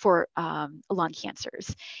lung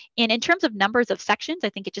cancers. And in terms of numbers of sections, I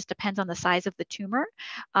think it just depends on the size of the tumor.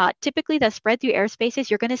 Typically, the spread through air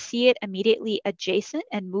spaces, you're going to see it immediately adjacent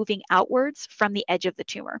and moving outwards from the edge of the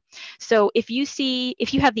tumor. So if you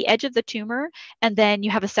have the edge of the tumor and then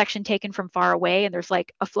you have a section taken from far away and there's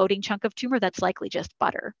like a floating chunk of tumor, that's likely just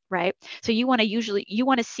butter, right? So you want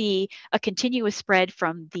to see a continuous spread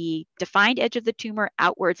from the defined edge of the tumor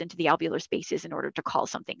outwards into the alveolar spaces in order to call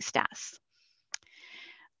something STAS.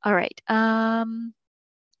 All right.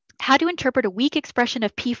 How to interpret a weak expression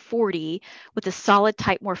of P40 with a solid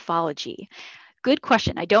type morphology? Good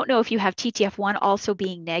question. I don't know if you have TTF1 also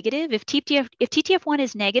being negative. If TTF1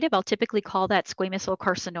 is negative, I'll typically call that squamous cell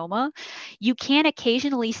carcinoma. You can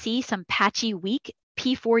occasionally see some patchy, weak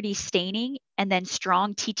P40 staining and then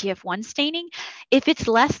strong TTF1 staining. If it's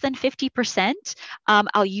less than 50%,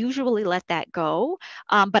 I'll usually let that go,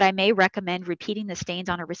 but I may recommend repeating the stains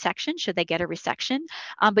on a resection should they get a resection.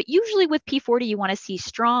 But usually with P40, you want to see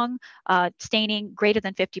strong staining greater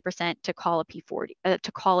than 50% to call it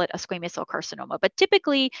a squamous cell carcinoma. But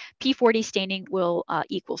typically, P40 staining will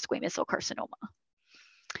equal squamous cell carcinoma.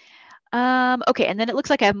 Okay, and then it looks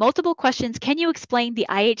like I have multiple questions. Can you explain the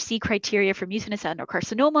IHC criteria for mucinous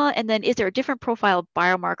adenocarcinoma? And then is there a different profile of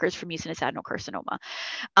biomarkers for mucinous adenocarcinoma?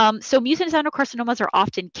 So mucinous adenocarcinomas are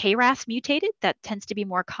often KRAS mutated. That tends to be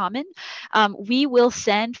more common. We will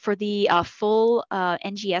send for the full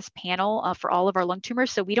NGS panel for all of our lung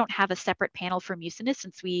tumors. So we don't have a separate panel for mucinous,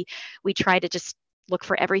 since we try to just look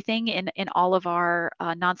for everything in all of our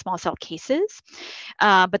non-small cell cases,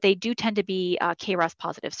 but they do tend to be KRAS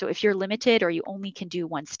positive. So if you're limited or you only can do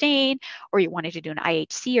one stain, or you wanted to do an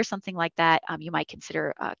IHC or something like that, you might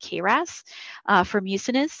consider KRAS for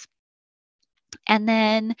mucinous. And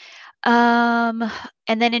then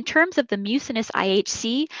in terms of the mucinous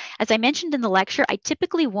IHC, as I mentioned in the lecture, I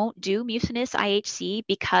typically won't do mucinous IHC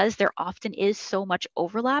because there often is so much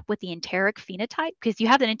overlap with the enteric phenotype, because you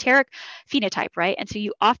have an enteric phenotype, right? And so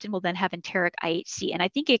you often will then have enteric IHC. And I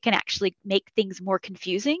think it can actually make things more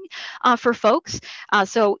confusing for folks.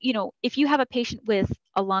 So, if you have a patient with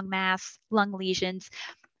a lung mass, lung lesions,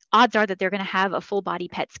 odds are that they're going to have a full body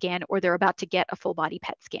PET scan, or they're about to get a full body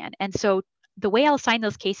PET scan. And so the way I'll sign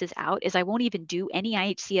those cases out is I won't even do any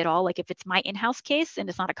IHC at all. Like if it's my in-house case and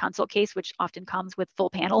it's not a consult case, which often comes with full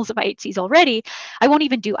panels of IHCs already, I won't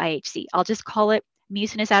even do IHC. I'll just call it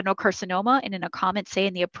mucinous adenocarcinoma, and in a comment say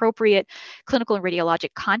in the appropriate clinical and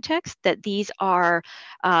radiologic context that these are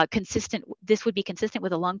consistent, this would be consistent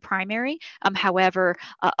with a lung primary. However,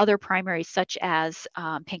 other primaries such as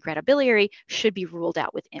pancreatobiliary should be ruled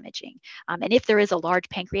out with imaging. And if there is a large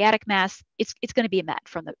pancreatic mass, it's going to be a met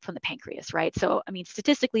from the pancreas, right? So, I mean,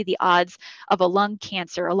 statistically, the odds of a lung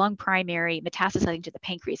cancer, a lung primary metastasizing to the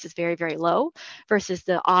pancreas is very, very low versus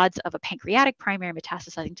the odds of a pancreatic primary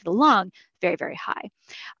metastasizing to the lung, very, very high.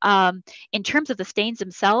 In terms of the stains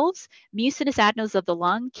themselves, mucinous adenos of the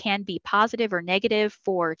lung can be positive or negative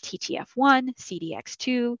for TTF1,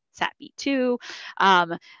 CDX2, SATB2,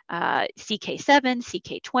 CK7,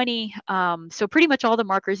 CK20. So pretty much all the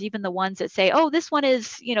markers, even the ones that say, oh, this one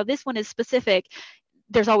is specific,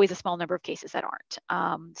 there's always a small number of cases that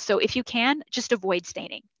aren't. So if you can, just avoid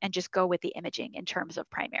staining and just go with the imaging in terms of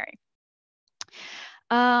primary.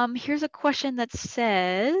 Here's a question that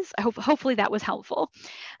says, hopefully that was helpful.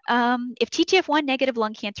 If TTF1 negative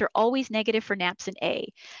lung cancer, always negative for napsin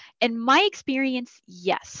A? In my experience,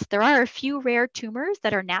 yes. There are a few rare tumors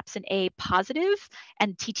that are napsin A positive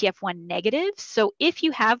and TTF1 negative. So if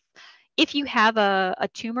you have a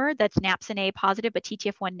tumor that's napsin A positive but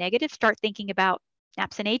TTF1 negative, start thinking about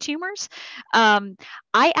napsin A tumors.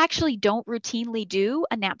 I actually don't routinely do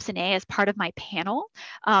a napsin A as part of my panel,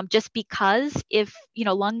 just because if,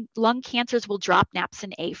 lung cancers will drop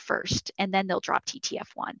napsin A first, and then they'll drop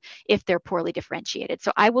TTF1 if they're poorly differentiated.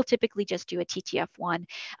 So I will typically just do a TTF1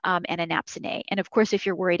 and a napsin A. And of course, if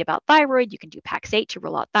you're worried about thyroid, you can do PAX8 to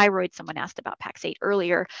rule out thyroid. Someone asked about PAX8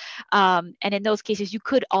 earlier. And in those cases, you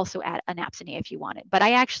could also add a napsin A if you wanted. But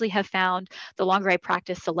I actually have found the longer I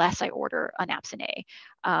practice, the less I order a napsin A.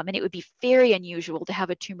 And it would be very unusual to have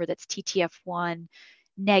a tumor that's TTF1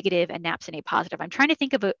 negative and napsin A positive. I'm trying to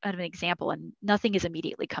think of an example, and nothing is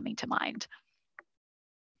immediately coming to mind.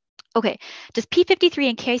 Okay, does P53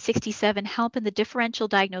 and Ki67 help in the differential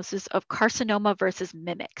diagnosis of carcinoma versus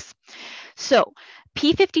mimics? So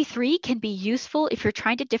P53 can be useful if you're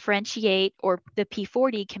trying to differentiate, or the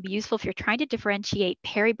P40 can be useful if you're trying to differentiate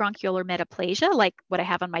peribronchiolar metaplasia, like what I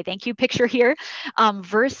have on my thank you picture here,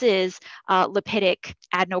 versus lipidic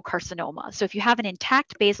adenocarcinoma. So if you have an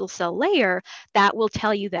intact basal cell layer, that will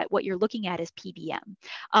tell you that what you're looking at is PBM.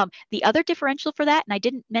 The other differential for that, and I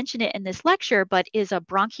didn't mention it in this lecture, but is a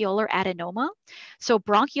bronchiolar adenoma. So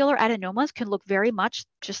bronchiolar adenomas can look very much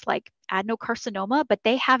just like adenocarcinoma, but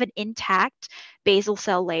they have an intact basal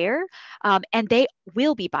cell layer, and they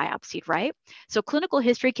will be biopsied, right? So clinical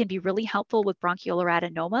history can be really helpful with bronchiolar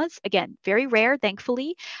adenomas. Again, very rare,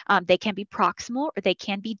 thankfully. They can be proximal or they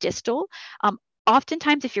can be distal.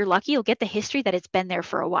 Oftentimes, if you're lucky, you'll get the history that it's been there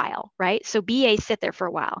for a while, right? So BAs sit there for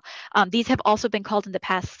a while. These have also been called in the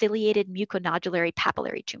past ciliated muconodulary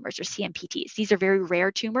papillary tumors, or CMPTs. These are very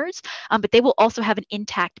rare tumors, but they will also have an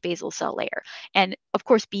intact basal cell layer. And of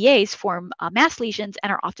course, BAs form mass lesions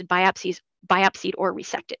and are often biopsied or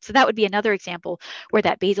resected. So that would be another example where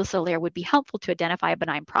that basal cell layer would be helpful to identify a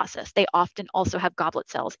benign process. They often also have goblet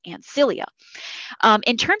cells and cilia.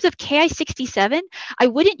 In terms of Ki67, I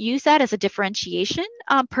wouldn't use that as a differentiation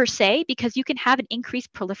per se, because you can have an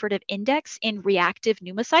increased proliferative index in reactive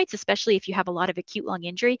pneumocytes, especially if you have a lot of acute lung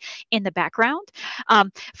injury in the background.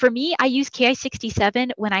 For me, I use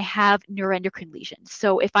Ki67 when I have neuroendocrine lesions.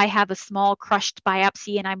 So if I have a small crushed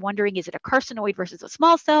biopsy and I'm wondering, is it a carcinoid versus a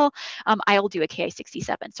small cell? I'll do a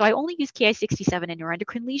Ki67. So I only use Ki67 in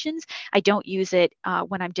neuroendocrine lesions. I don't use it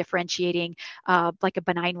when I'm differentiating like a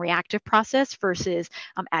benign reactive process versus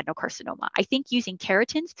adenocarcinoma. I think using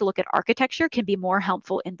keratins to look at architecture can be more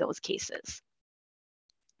helpful in those cases.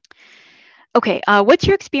 Okay, what's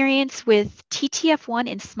your experience with TTF1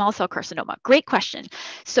 in small cell carcinoma? Great question.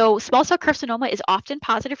 So small cell carcinoma is often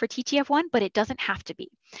positive for TTF1, but it doesn't have to be.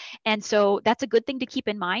 And so that's a good thing to keep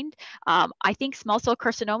in mind. I think small cell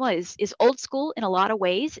carcinoma is old school in a lot of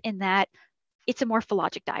ways, in that it's a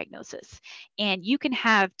morphologic diagnosis. And you can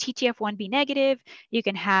have TTF1 be negative, you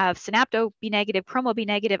can have synapto be negative, chromo be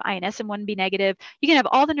negative, INSM1 be negative. You can have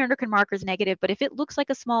all the neuroendocrine markers negative, but if it looks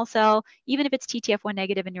like a small cell, even if it's TTF1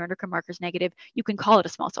 negative and neuroendocrine markers negative, you can call it a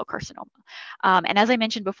small cell carcinoma. And as I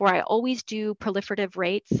mentioned before, I always do proliferative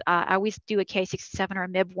rates. I always do a Ki67 or a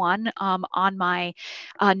MIB1 on my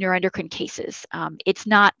neuroendocrine cases. It's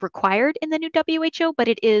not required in the new WHO, but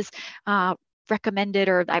it is recommended,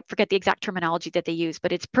 or I forget the exact terminology that they use,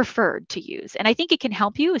 but it's preferred to use. And I think it can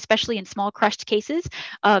help you, especially in small crushed cases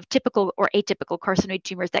of typical or atypical carcinoid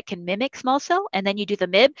tumors that can mimic small cell. And then you do the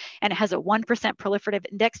MIB and it has a 1% proliferative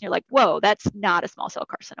index and you're like, whoa, that's not a small cell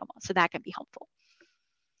carcinoma. So that can be helpful.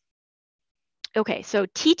 Okay, so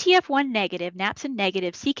TTF1 negative, napsin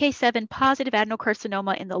negative, CK7 positive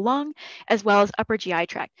adenocarcinoma in the lung, as well as upper GI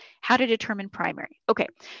tract. How to determine primary. Okay,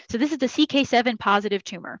 so this is the CK7 positive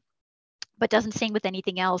tumor, but doesn't stain with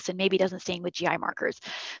anything else and maybe doesn't stain with GI markers.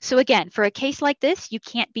 So again, for a case like this, you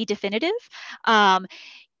can't be definitive.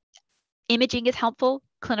 Imaging is helpful.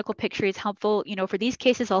 Clinical picture is helpful. For these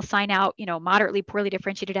cases, I'll sign out, moderately poorly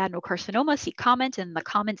differentiated adenocarcinoma, see comment, and the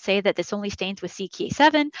comments say that this only stains with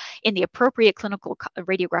CK7. In the appropriate clinical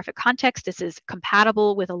radiographic context, this is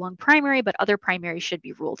compatible with a lung primary, but other primaries should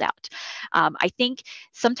be ruled out. I think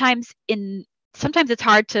sometimes it's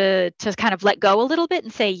hard to kind of let go a little bit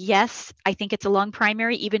and say, yes, I think it's a lung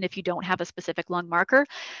primary, even if you don't have a specific lung marker.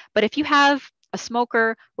 But if you have a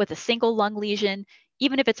smoker with a single lung lesion,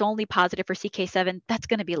 even if it's only positive for CK7, that's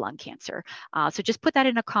going to be lung cancer. So just put that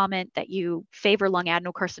in a comment that you favor lung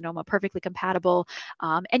adenocarcinoma, perfectly compatible.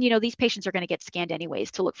 And these patients are going to get scanned anyways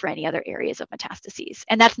to look for any other areas of metastases.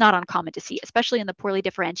 And that's not uncommon to see, especially in the poorly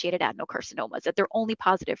differentiated adenocarcinomas, that they're only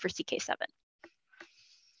positive for CK7.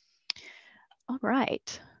 All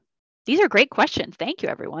right. These are great questions. Thank you,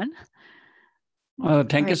 everyone.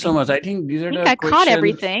 Thank you so much. I think these are the I questions. Caught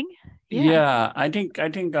everything. Yeah, I think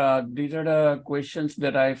these are the questions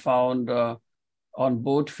that I found on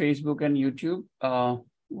both Facebook and YouTube.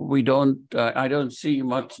 I don't see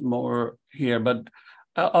much more here, but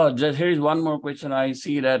just here is one more question. I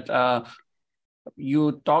see that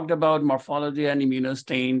you talked about morphology and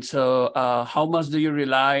immunostain. So how much do you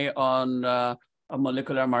rely on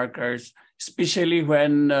molecular markers, especially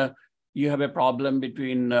when you have a problem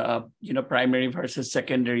between primary versus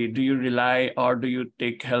secondary? Do you rely or do you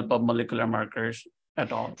take help of molecular markers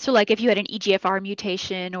at all? So like if you had an EGFR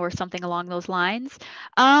mutation or something along those lines?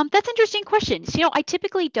 That's an interesting question. So, I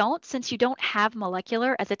typically don't, since you don't have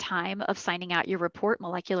molecular at the time of signing out your report.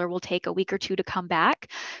 Molecular will take a week or two to come back.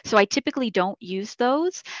 So I typically don't use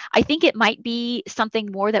those. I think it might be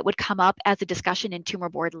something more that would come up as a discussion in tumor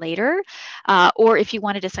board later, or if you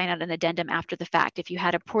wanted to sign out an addendum after the fact. If you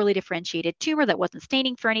had a poorly differentiated tumor that wasn't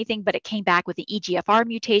staining for anything, but it came back with the EGFR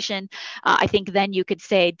mutation, I think then you could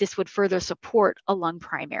say this would further support a lung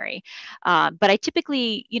primary. But I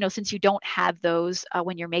typically, since you don't have those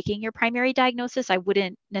when you're making your primary diagnosis, I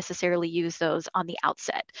wouldn't necessarily use those on the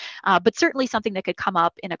outset. But certainly something that could come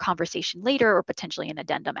up in a conversation later or potentially an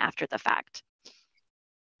addendum after the fact.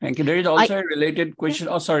 Thank you. There is also a related question.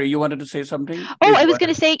 Oh, sorry, you wanted to say something? Please I was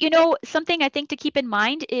going to say, something I think to keep in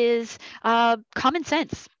mind is common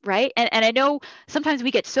sense, right? And I know sometimes we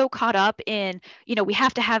get so caught up in, we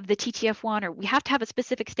have to have the TTF1 or we have to have a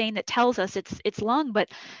specific stain that tells us it's lung. But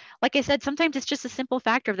like I said, sometimes it's just a simple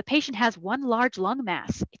factor. If the patient has one large lung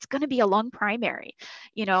mass, it's going to be a lung primary,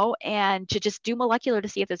 and to just do molecular to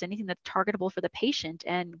see if there's anything that's targetable for the patient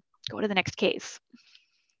and go to the next case.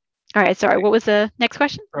 All right, sorry, what was the next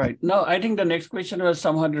question? Right. No, I think the next question was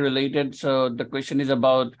somewhat related. So the question is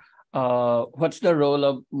about what's the role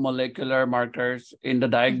of molecular markers in the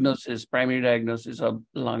diagnosis, primary diagnosis of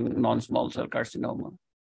lung non-small cell carcinoma?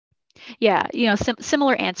 Yeah,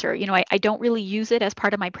 similar answer. I don't really use it as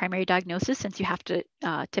part of my primary diagnosis since you have to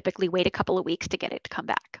typically wait a couple of weeks to get it to come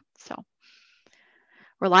back. So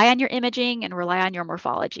rely on your imaging and rely on your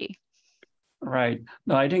morphology. Right.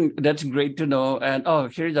 No, I think that's great to know.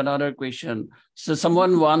 And here's another question. So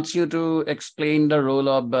someone wants you to explain the role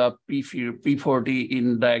of P40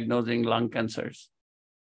 in diagnosing lung cancers.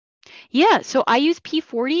 Yeah, so I use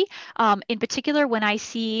P40 in particular when I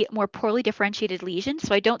see more poorly differentiated lesions.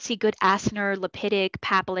 So I don't see good acinar, lipidic,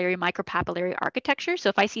 papillary, micropapillary architecture. So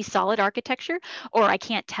if I see solid architecture or I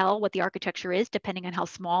can't tell what the architecture is depending on how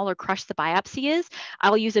small or crushed the biopsy is,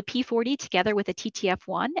 I'll use a P40 together with a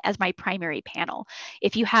TTF1 as my primary panel.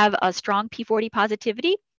 If you have a strong P40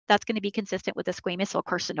 positivity, that's going to be consistent with a squamous cell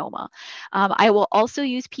carcinoma. I will also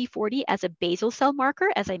use P40 as a basal cell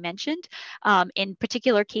marker, as I mentioned. In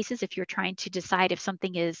particular cases, if you're trying to decide if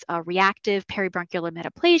something is a reactive peribronchial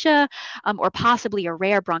metaplasia or possibly a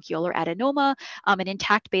rare bronchiolar adenoma, an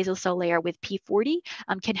intact basal cell layer with P40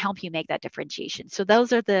 can help you make that differentiation. So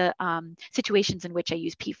those are the situations in which I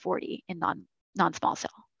use P40 in non-small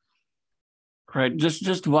cell. Right.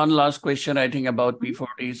 Just one last question, I think, about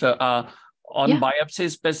P40. So on biopsy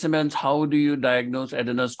specimens, how do you diagnose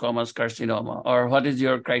adenosquamous carcinoma? Or what is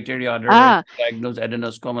your criteria otherwise to diagnose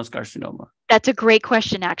adenosquamous carcinoma? That's a great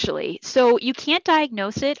question, actually. So you can't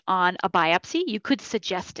diagnose it on a biopsy. You could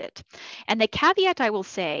suggest it. And the caveat I will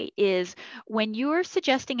say is when you're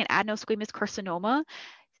suggesting an adenosquamous carcinoma,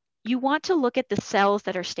 you want to look at the cells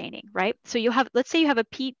that are staining, right? So you have, let's say you have a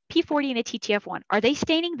P40 and a TTF1. Are they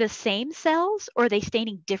staining the same cells or are they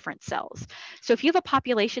staining different cells? So if you have a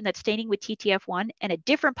population that's staining with TTF1 and a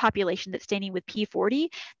different population that's staining with P40,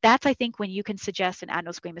 that's, I think, when you can suggest an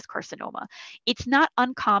adenosquamous carcinoma. It's not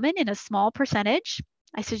uncommon in a small percentage.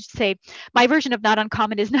 I should say my version of not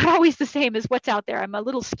uncommon is not always the same as what's out there. I'm a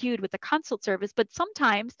little skewed with the consult service, but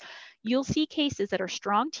sometimes you'll see cases that are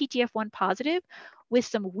strong TTF1 positive with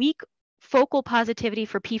some weak focal positivity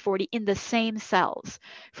for P40 in the same cells.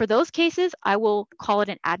 For those cases, I will call it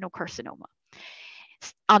an adenocarcinoma.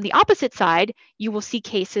 On the opposite side, you will see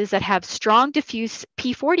cases that have strong diffuse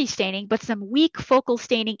P40 staining, but some weak focal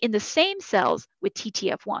staining in the same cells with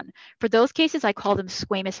TTF1. For those cases, I call them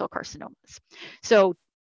squamous cell carcinomas. So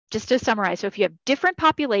just to summarize, so if you have different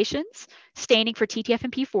populations staining for TTF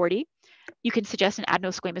and P40, you can suggest an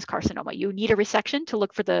adenosquamous carcinoma. You need a resection to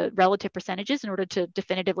look for the relative percentages in order to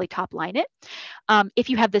definitively top line it. If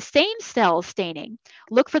you have the same cells staining,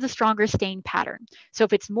 look for the stronger stain pattern. So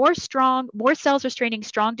if it's more strong, more cells are staining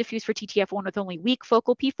strong diffuse for TTF1 with only weak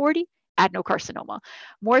focal P40, adenocarcinoma.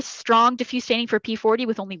 More strong diffuse staining for P40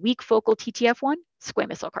 with only weak focal TTF1,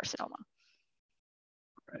 squamous cell carcinoma.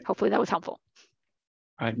 Right. Hopefully that was helpful.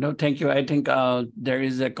 All right. No, thank you. I think there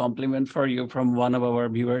is a compliment for you from one of our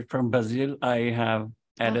viewers from Brazil. I have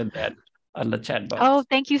added that on the chat box. Oh,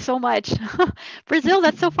 thank you so much. Brazil,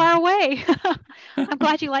 that's so far away. I'm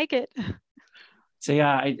glad you like it. So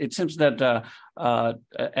yeah, it seems that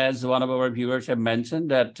as one of our viewers have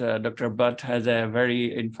mentioned that Dr. Butt has a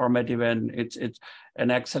very informative and it's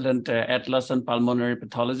an excellent atlas on pulmonary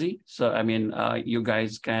pathology. So I mean, you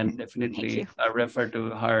guys can definitely refer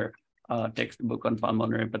to her textbook on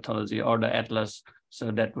pulmonary pathology or the atlas.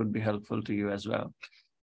 So that would be helpful to you as well.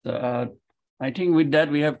 So I think with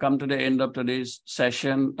that, we have come to the end of today's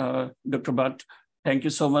session. Dr. Butt, thank you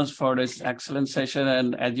so much for this excellent session.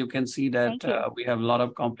 And as you can see that we have a lot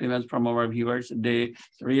of compliments from our viewers. They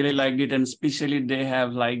really liked it. And especially they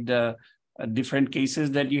have liked the different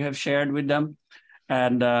cases that you have shared with them.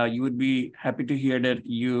 And you would be happy to hear that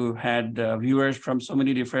you had viewers from so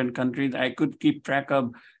many different countries. I could keep track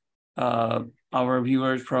of our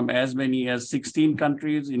viewers from as many as 16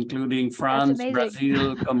 countries, including France,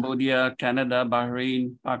 Brazil, Cambodia, Canada,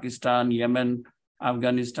 Bahrain, Pakistan, Yemen,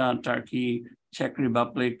 Afghanistan, Turkey, Czech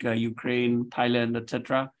Republic, Ukraine, Thailand,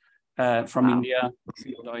 etc. From India,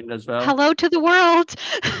 joined as well. Hello to the world.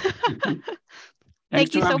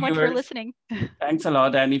 Thank you so much for listening. Thanks a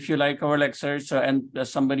lot. And if you like our lectures, and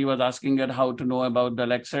somebody was asking that how to know about the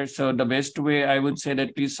lectures. So the best way I would say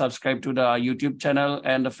that please subscribe to the YouTube channel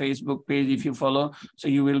and the Facebook page if you follow. So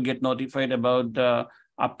you will get notified about the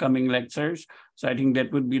upcoming lectures. So I think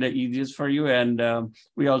that would be the easiest for you. And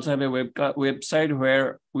we also have a website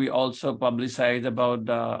where we also publicize about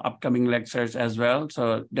the upcoming lectures as well.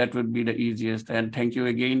 So that would be the easiest. And thank you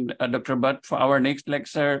again, Dr. Butt. For our next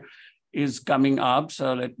lecture is coming up.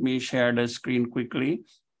 So let me share the screen quickly.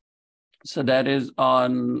 So that is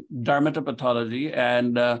on dermatopathology,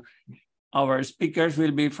 and our speakers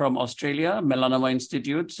will be from Australia, Melanoma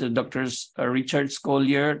Institute, so Drs. Richard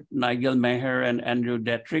Scollier, Nigel Maher, and Andrew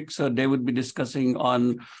Detrick. So they would be discussing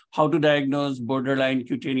on how to diagnose borderline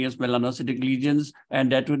cutaneous melanocytic lesions,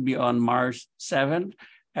 and that would be on March 7th.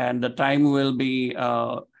 And the time will be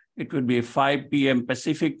it would be 5 p.m.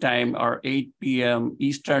 Pacific time or 8 p.m.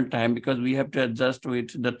 Eastern time, because we have to adjust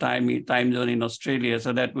with the time zone in Australia.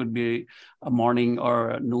 So that would be a morning or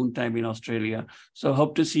a noon time in Australia. So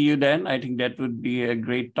hope to see you then. I think that would be a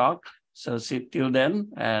great talk. So sit till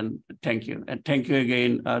then, and thank you. And thank you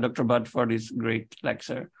again, Dr. Butt, for this great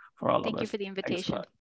lecture for all of us. Thank you for the invitation.